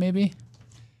basketball game, maybe.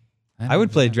 I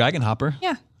would play Dragon Hopper.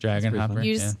 Yeah. Dragon pretty Hopper. fun.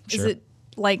 You just, yeah, sure. Is it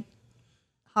like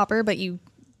Hopper, but you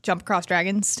jump across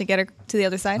dragons to get her to the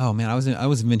other side? Oh man, I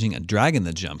was envisioning a dragon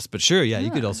that jumps, but sure, yeah,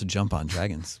 you could also jump on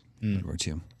dragons. That would work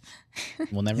too.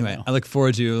 We'll never Anyway, know. I look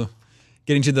forward to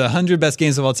getting to the 100 best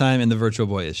games of all time, and the Virtual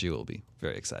Boy issue will be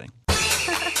very exciting.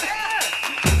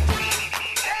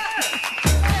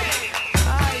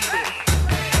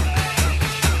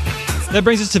 That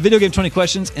brings us to Video Game 20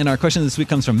 questions, and our question this week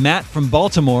comes from Matt from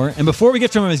Baltimore. And before we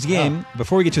get to his game,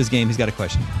 he's got a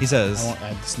question. He says,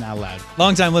 It's not allowed.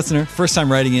 long-time listener,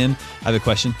 first-time writing in, I have a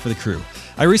question for the crew.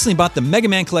 I recently bought the Mega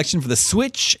Man collection for the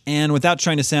Switch, and without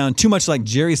trying to sound too much like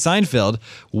Jerry Seinfeld,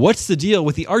 what's the deal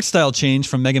with the art style change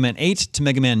from Mega Man 8 to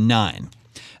Mega Man 9?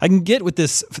 I can get with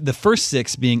this, the first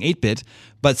 6 being 8-bit,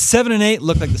 but 7 and 8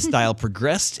 looked like the style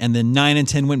progressed, and then 9 and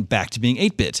 10 went back to being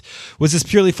 8-bit. Was this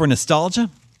purely for nostalgia?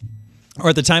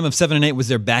 Or at the time of 7 and 8 was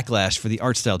there backlash for the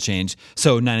art style change,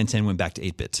 so 9 and 10 went back to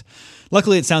 8-bit.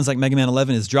 Luckily, it sounds like Mega Man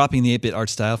 11 is dropping the 8-bit art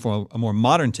style for a more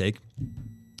modern take,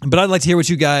 but I'd like to hear what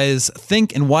you guys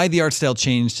think and why the art style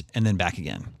changed and then back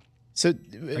again. So,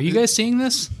 Are you guys seeing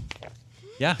this?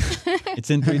 Yeah, it's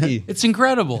in 3D. It's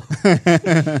incredible.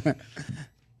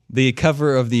 The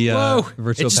cover of the Whoa!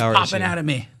 Virtual It's just Power popping issue. out of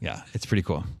me. Yeah, it's pretty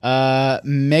cool.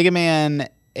 Mega Man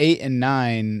 8 and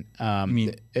 9,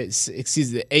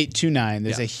 excuse me, 8 to 9,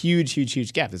 there's Yeah. a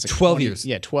huge gap. There's like 12 years.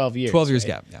 Yeah, 12 years. 12 years right?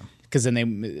 gap, yeah. Because then they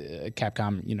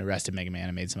Capcom rested Mega Man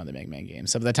and made some other Mega Man games.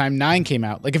 So by the time 9 came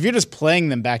out, like if you're just playing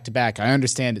them back to back, I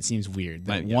understand it seems weird.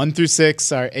 That Right, yeah. 1 through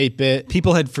 6 are 8-bit.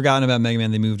 People had forgotten about Mega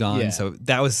Man, they moved on, Yeah. so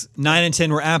that was 9 and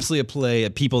 10 were absolutely a play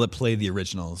at people that played the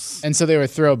originals. And so they were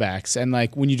throwbacks. And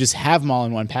like when you just have them all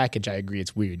in one package, I agree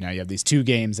it's weird. Now you have these 2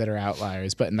 games that are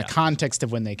outliers, but in the context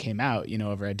of when they came out,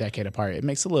 over a decade apart, it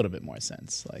makes a little bit more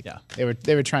sense. Like Yeah.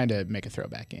 they were trying to make a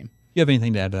throwback game. You have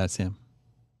anything to add to that, Sam?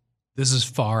 This is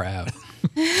far out.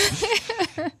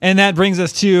 And that brings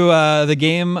us to the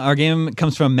game. Our game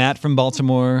comes from Matt from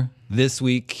Baltimore this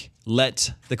week.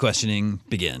 Let the questioning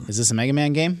begin. Is this a Mega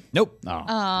Man game? Nope. Oh,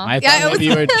 I Yeah, thought it was maybe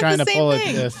you were the trying to same pull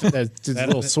thing. a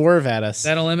little swerve at us.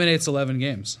 That eliminates 11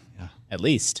 games. At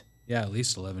least. Yeah, at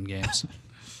least 11 games.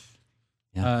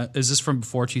 Yeah. Is this from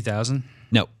before 2000?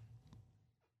 No.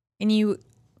 And you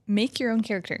make your own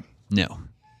character. No.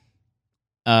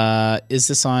 Is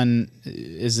this on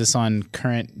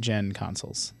current gen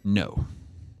consoles? No.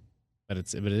 But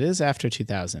it is after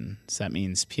 2000, so that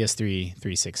means PS3,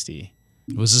 360.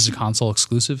 Was this a console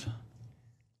exclusive?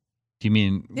 Do you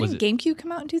mean was Didn't it? GameCube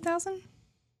come out in 2000?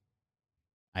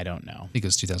 I don't know. I think it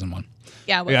was 2001.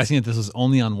 Yeah, it Are you was. asking if this was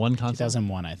only on one console?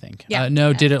 2001, I think. Yeah. No,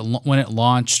 Yeah. did it when it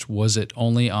launched? Was it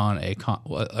only on a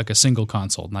single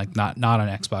console, like not on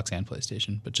Xbox and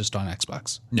PlayStation, but just on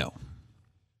Xbox? No.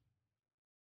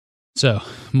 So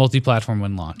multi-platform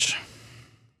when launch.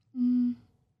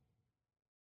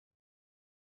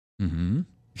 Mm-hmm.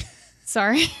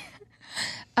 Sorry.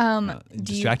 Do you,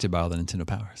 Distracted by all the Nintendo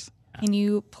powers. can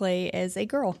you play as a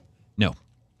girl? No.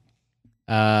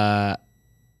 Okay,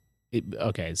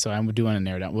 so I do want to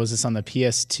narrow down. Was this on the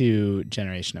PS2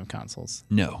 generation of consoles?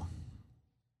 No.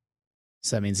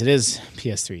 So that means it is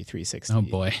PS3, 360. Oh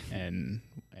boy! And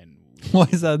Why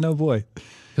is that no boy?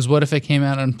 Because what if it came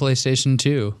out on PlayStation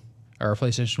 2 or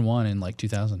PlayStation 1 in like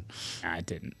 2000? it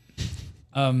didn't.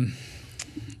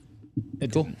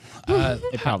 It Cool. didn't.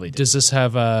 It probably did. Does this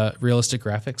have realistic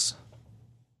graphics?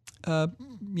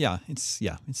 Yeah, it's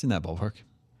in that ballpark.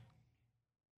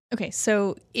 Okay,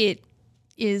 so it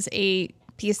is a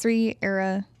PS3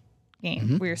 era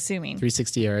game, we're assuming.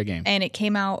 360 era game. And it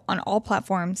came out on all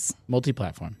platforms.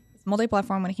 Multi-platform. It's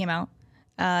multi-platform when it came out.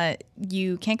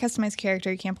 You can't customize a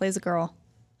character. You can't play as a girl.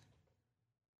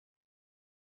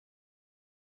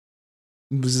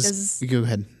 Was Does- go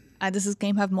ahead. Does this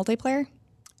game have multiplayer?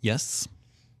 Yes.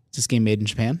 Is this game made in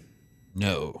Japan?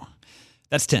 No.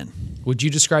 That's 10. Would you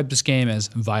describe this game as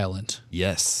violent?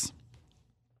 Yes.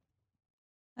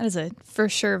 That is a for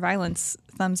sure violence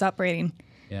thumbs up rating.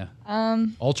 Yeah.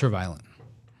 Ultra violent.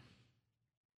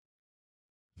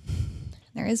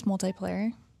 There is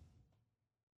multiplayer.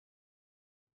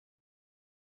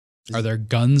 Are there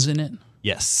guns in it?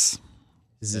 Yes.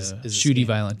 Is this Shooty game,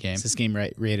 violent game. Is this game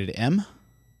rated M?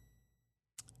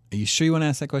 Are you sure you want to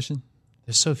ask that question?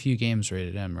 There's so few games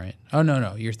rated M, right? Oh no,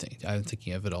 I'm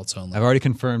thinking of adults only. I've already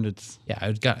confirmed it's Yeah,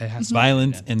 it has to be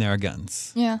violent rated M. and there are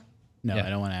guns. Yeah. No, Yeah. I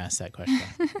don't want to ask that question.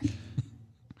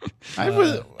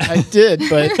 I did,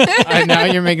 but now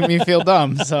you're making me feel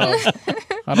dumb, so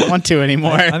I don't want to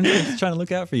anymore. I'm just trying to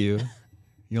look out for you.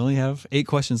 You only have 8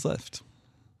 questions left.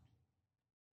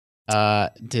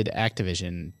 Did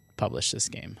Activision publish this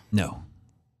game? No.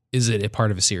 Is it a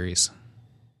part of a series?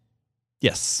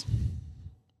 Yes.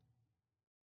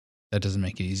 That doesn't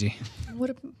make it easy.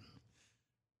 What?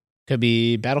 Could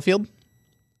be Battlefield.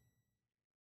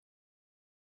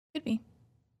 Could be. I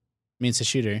mean, it's a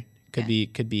shooter. Could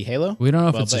be Halo. We don't know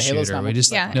if Well, it's a but Halo's shooter. not We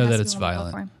just Yeah, it know has that to it's be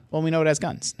violent multi-platform. Well, we know it has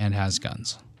guns, and has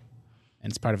guns.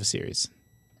 and it's part of a series.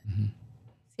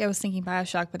 See, I was thinking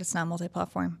Bioshock, but it's not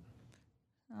multi-platform.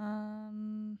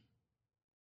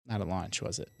 Not at launch,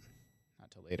 was it?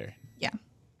 Not till later. Yeah.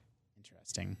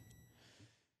 Interesting.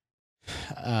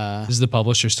 Is the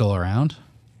publisher still around?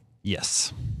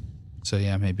 Yes. So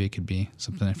yeah, maybe it could be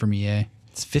something from EA,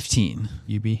 It's 15.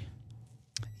 UB.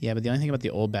 Yeah, but the only thing about the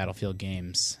old Battlefield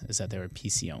games is that they were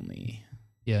PC only.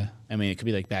 Yeah. I mean, it could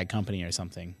be like Bad Company or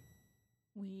something.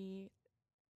 We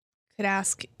could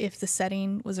ask if the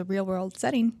setting was a real-world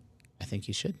setting. I think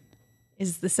you should.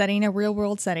 Is the setting a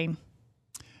real-world setting?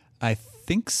 I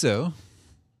think so.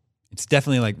 It's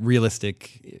definitely like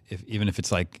realistic, even if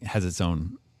it's like has its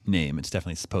own name. It's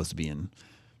definitely supposed to be in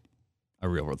a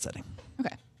real world setting.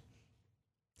 Okay.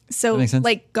 So, That makes sense?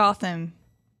 like Gotham,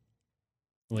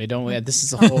 Wait, don't wait. This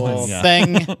is a whole Yeah.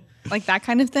 thing. like that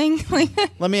kind of thing? Like,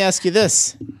 Let me ask you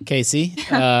this, Casey.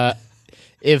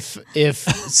 If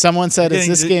someone said,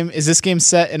 "Is this game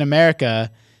set in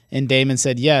America?" and Damon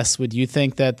said yes, would you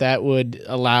think that would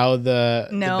allow the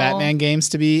No. Batman games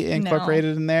to be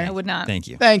incorporated in there? I would not. Thank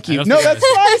you. Thank you. don't No, think that's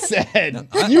what I said.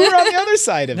 You were on the other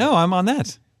side of it. No, I'm on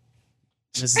that.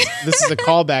 This is a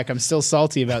callback. I'm still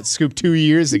salty about Scoop 2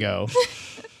 years ago.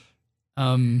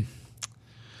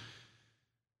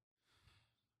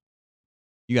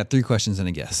 You got 3 questions and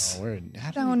a guess.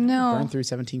 How Oh, no. burn through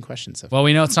 17 questions so far? Well,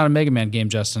 we know it's not a Mega Man game,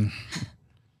 Justin.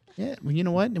 Yeah, well, you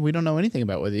know what? We don't know anything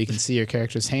about whether you can see your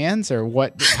character's hands or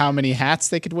how many hats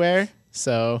they could wear.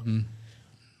 So,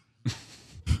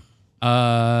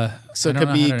 I so it don't could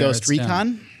know be how to narrow Ghost it down.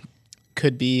 Recon.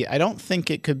 Could be. I don't think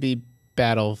it could be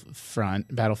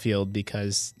Battlefield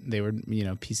because they were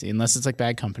PC unless it's like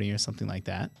Bad Company or something like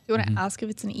that. Do you want to ask if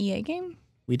it's an EA game?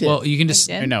 We did. Well, you can just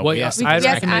did? Or no, what we asked- I'd we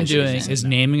asked recommend doing Activision. is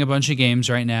naming a bunch of games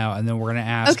right now, and then we're gonna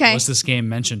ask, Okay. was this game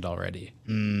mentioned already?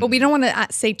 But we don't want to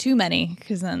say too many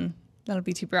because then that'll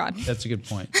be too broad. That's a good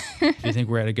point. Do you think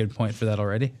we're at a good point for that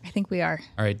already? I think we are.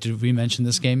 All right, did we mention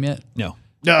this game yet? No,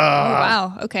 Oh,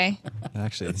 wow. Okay.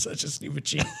 actually, it's Such a stupid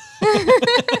cheat.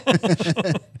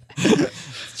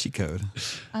 cheat code.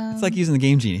 It's like using the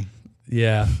Game Genie.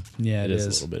 Yeah, yeah, it is a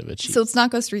little bit of a cheat. So it's not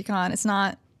Ghost Recon. It's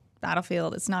not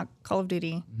Battlefield. It's not Call of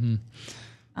Duty.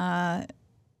 Add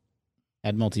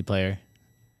multiplayer.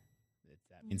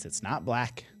 That means it's not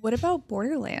black. What about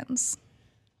Borderlands?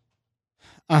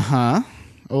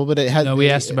 Oh, but it had. No, we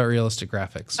asked about realistic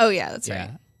graphics. Oh, yeah, that's Yeah.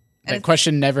 right. That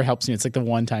question never helps me. It's like the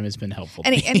one time it's been helpful. To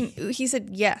And, me. and he said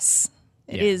yes,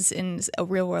 it Yeah. is in a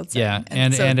real world setting. Yeah,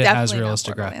 and so it has definitely not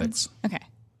realistic Borderlands. Okay.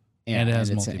 and it has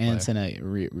it's and it's in a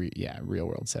real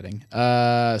world setting.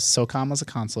 SOCOM was a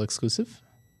console exclusive.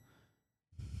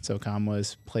 SOCOM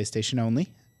was PlayStation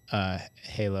only.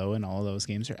 Halo and all of those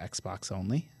games are Xbox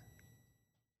only.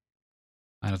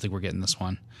 I don't think we're getting this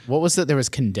one. What was it? There was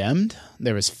Condemned.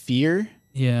 There was Fear.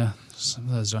 Yeah, some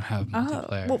of those don't have Oh,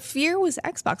 multiplayer. well, Fear was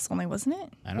Xbox only, wasn't it?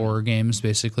 I don't know. Horror games,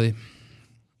 basically.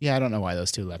 Yeah, I don't know why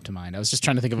those two leapt to mind. I was just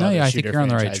trying to think of No, other yeah, I think shooter you're on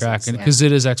the right track franchises. because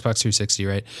it is Xbox 360,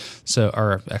 right? So,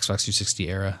 or Xbox 360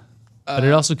 era. But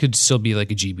it also could still be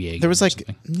like a GBA. There was game or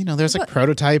like something. there's like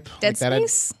Prototype. Dead like that.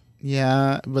 Space?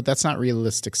 Yeah, but that's not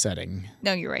realistic setting.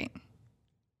 No, you're right.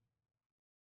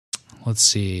 Let's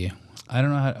see. I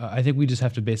don't know how. I think we just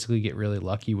have to basically get really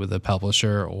lucky with a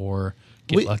publisher or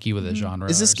get Wait, lucky with a genre.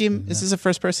 Is this or game? something. Is this a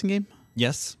first person game?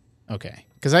 Yes. Okay,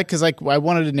 because I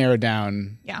wanted to narrow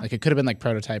down. Yeah. Like it could have been like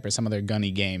Prototype or some other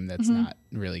gunny game that's not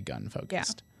really gun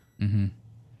focused.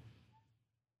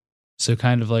 So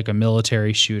kind of like a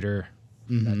military shooter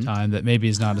at that time that maybe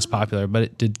is not as popular, but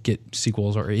it did get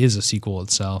sequels or is a sequel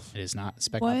itself. It is not.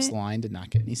 Spec What? Ops: The Line did not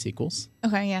get any sequels.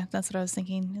 Okay, yeah, that's what I was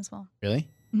thinking as well. Really?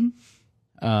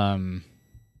 I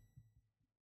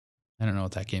don't know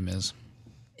what that game is.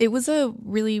 It was a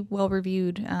really well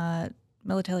reviewed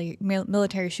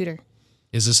military shooter.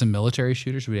 Is this a military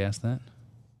shooter? Should we ask that?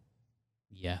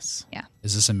 Yes.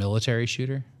 Is this a military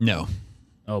shooter? No.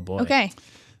 Oh boy. Okay.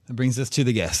 That brings us to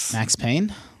the guess. Max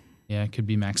Payne. Yeah, it could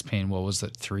be Max Payne. What was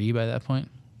that, 3 by that point?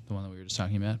 The one that we were just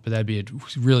talking about. But that'd be a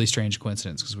really strange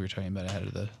coincidence because we were talking about it ahead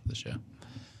of the show.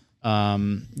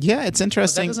 Yeah, it's That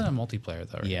interesting. doesn't have multiplayer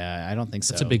though. Right? Yeah, I don't think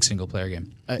so. It's a big single player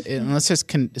game. Unless there's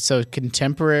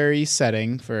contemporary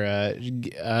setting for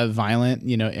a violent,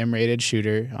 M-rated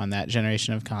shooter on that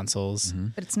generation of consoles,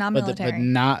 But it's not but military. but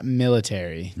not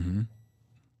military.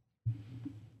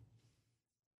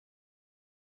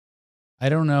 I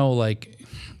don't know, like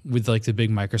with like the big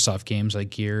Microsoft games like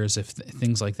Gears, if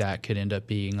things like that could end up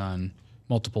being on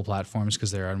multiple platforms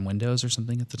because they're on Windows or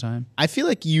something at the time. I feel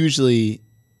like usually,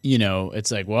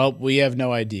 it's like, well, we have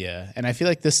no idea. And I feel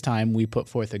like this time we put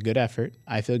forth a good effort.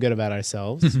 I feel good about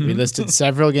ourselves. We listed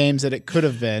several games that it could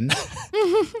have been.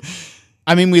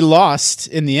 I mean, we lost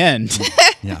in the end.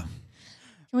 Yeah.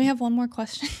 Can we have one more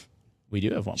question? We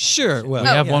do have one more. Sure. Well, We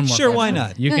have one more. Sure, question. why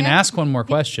not? You can Okay. ask one more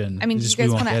question. I mean, do you just we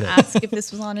guys won't want to get it. ask if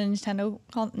this was on a Nintendo?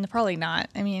 No, probably not.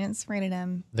 I mean, it's rated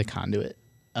M. The Conduit.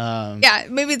 Yeah,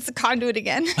 maybe it's the Conduit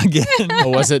again. Again.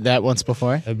 Or was it that once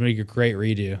before? That'd make a great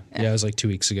redo. Yeah, it was like 2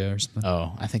 weeks ago or something.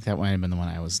 Oh, I think that might have been the one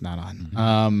I was not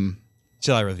on.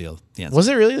 Shall I reveal the answer? Was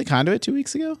it really The Conduit 2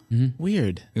 weeks ago?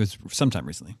 Weird. It was sometime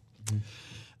recently.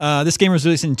 This game was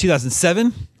released in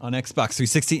 2007 on Xbox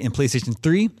 360 and PlayStation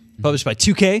 3, published by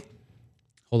 2K.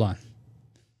 Hold on.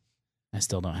 I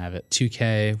still don't have it.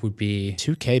 2K would be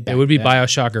 2K back it would be then.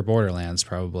 BioShock or Borderlands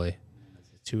probably.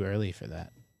 Too early for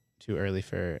that. Too early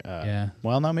for. Yeah.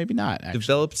 Well, no, maybe not. Actually.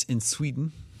 Developed in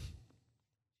Sweden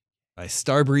by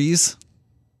Starbreeze.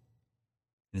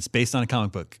 And it's based on a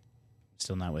comic book.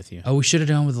 Still not with you. Oh, we should have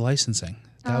done with the licensing.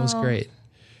 That was great.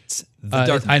 It's The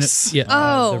Darkness. The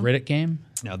Oh. Riddick game.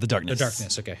 No, The Darkness. The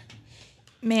Darkness. Okay.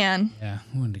 Man, Yeah,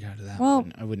 we wouldn't have got to that. well,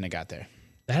 I wouldn't have got there.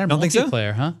 That had a Don't think so?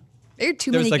 multiplayer, huh? there are too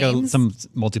There many was like games. some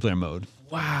multiplayer mode.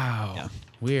 Wow.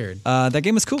 Weird. That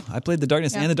game was cool. I played The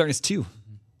Darkness Yeah. and The Darkness 2.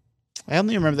 I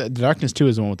only remember that The Darkness 2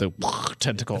 is the one with the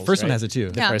tentacles. The first one right? has it too.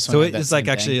 The Yeah. first one So had that it's like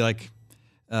same actually thing.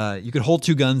 like you could hold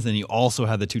two guns and you also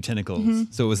had the two tentacles.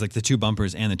 So it was like the two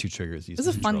bumpers and the two triggers. It was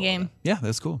a fun game. Yeah, that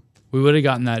was cool. We would have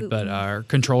gotten that, but our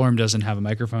control room doesn't have a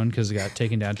microphone because it got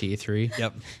taken down to E3.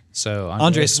 Yep. So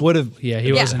Andres would have. yeah, he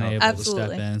Yeah, wasn't able to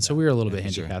absolutely. step in, so we were a little bit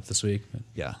sure. handicapped this week. But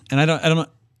Yeah, and I don't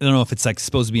know if it's like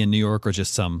supposed to be in New York or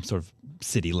just some sort of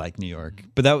city like New York.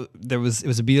 But it was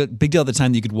a big deal at the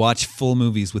time that you could watch full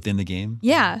movies within the game.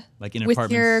 Yeah, Like in with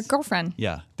apartments. your girlfriend.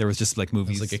 Yeah, there was just like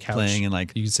movies like a couch playing and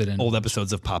like you could sit in. old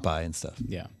episodes of Popeye and stuff.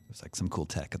 Yeah. It was like some cool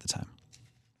tech at the time.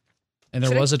 and there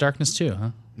Should I- was a Darkness too, huh?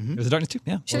 There was a Darkness too.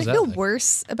 Yeah. Should was I that feel like?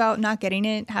 worse about not getting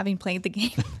it, having played the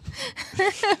game?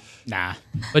 Nah.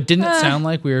 But didn't it sound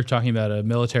like we were talking about a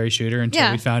military shooter until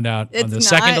Yeah. we found out on It's the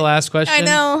second to not. last question I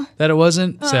know. that it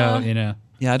wasn't? So,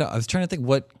 Yeah, I was trying to think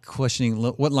what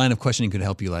line of questioning could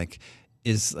help you. Like,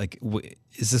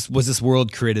 was this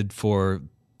world created for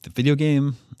the video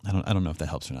game? I don't know if that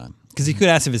helps or not. Because you could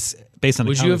ask if it's based on.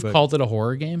 would a you have comic book. called it a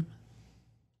horror game?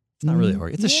 It's not really a horror.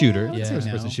 It's a shooter. Yeah. It's a Yeah.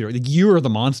 first-person shooter. Like, you are the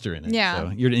monster in it. Yeah. So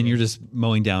you're just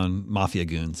mowing down mafia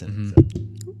goons, and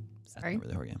Sorry. not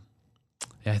really a horror game.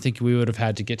 Yeah, I think we would have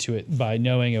had to get to it by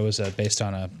knowing it was based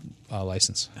on a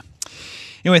license.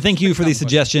 Anyway, thank you for the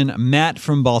suggestion, Matt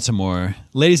from Baltimore.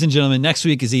 Ladies and gentlemen, next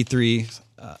week is E3,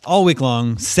 all week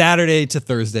long, Saturday to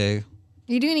Thursday.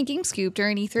 Are you doing a Game Scoop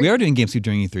during E3? We are doing GameScoop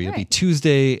during E3. It'll be Right.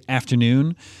 Tuesday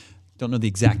afternoon. Don't know the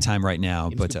exact time right now,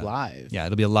 but GameScoop Live. yeah,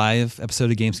 it'll be a live episode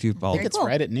of GameScoop. I think it's cool.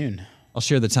 right at noon. I'll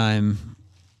share the time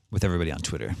with everybody on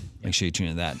Twitter. Make sure you tune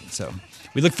in to that. So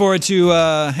we look forward to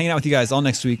hanging out with you guys all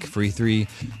next week for E3.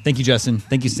 Thank you, Justin.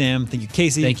 Thank you, Sam. Thank you,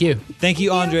 Casey. Thank you. Thank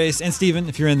you, Andres and Steven,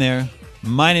 if you're in there.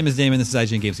 My name is Damon. This is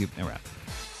IGN GameScoop, and we're out.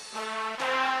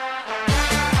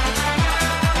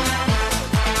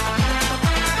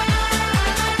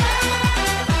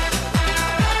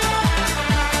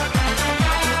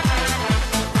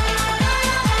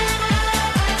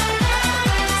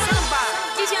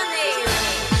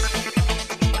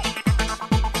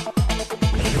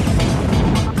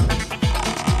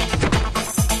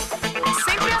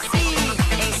 Sempre assim,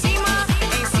 em cima,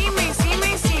 em cima, em cima,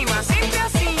 em cima. Sempre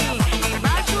assim,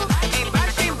 embaixo,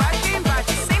 embaixo, embaixo,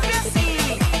 embaixo. Sempre assim,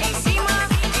 em cima,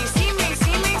 em cima, em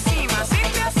cima, em cima.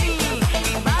 Sempre assim,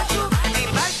 embaixo,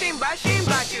 embaixo,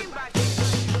 embaixo, embaixo.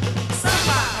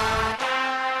 Samba.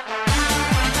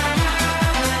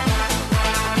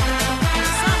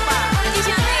 Samba de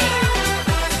Janeiro.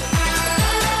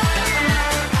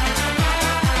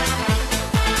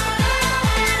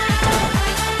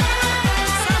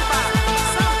 Samba,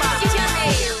 samba de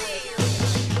Janeiro.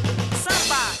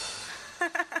 Samba.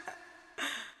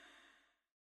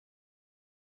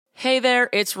 Hey there,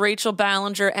 it's Rachel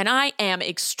Ballinger, and I am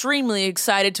extremely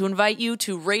excited to invite you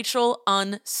to Rachel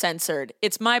Uncensored.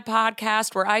 It's my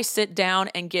podcast where I sit down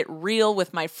and get real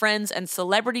with my friends and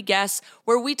celebrity guests,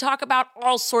 where we talk about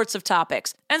all sorts of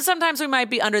topics. And sometimes we might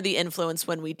be under the influence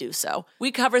when we do so.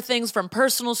 We cover things from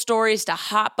personal stories to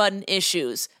hot button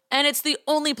issues. And it's the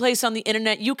only place on the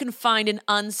internet you can find an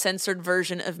uncensored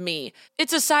version of me.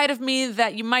 It's a side of me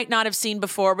that you might not have seen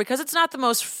before because it's not the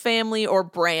most family or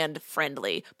brand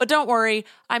friendly. But don't worry,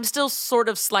 I'm still sort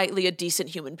of slightly a decent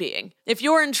human being. If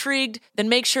you're intrigued, then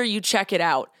make sure you check it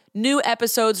out. New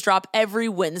episodes drop every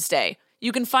Wednesday.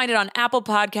 You can find it on Apple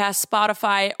Podcasts,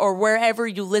 Spotify, or wherever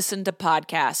you listen to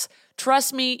podcasts.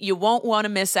 Trust me, you won't want to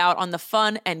miss out on the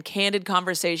fun and candid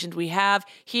conversations we have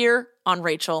here on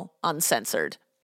Rachel Uncensored.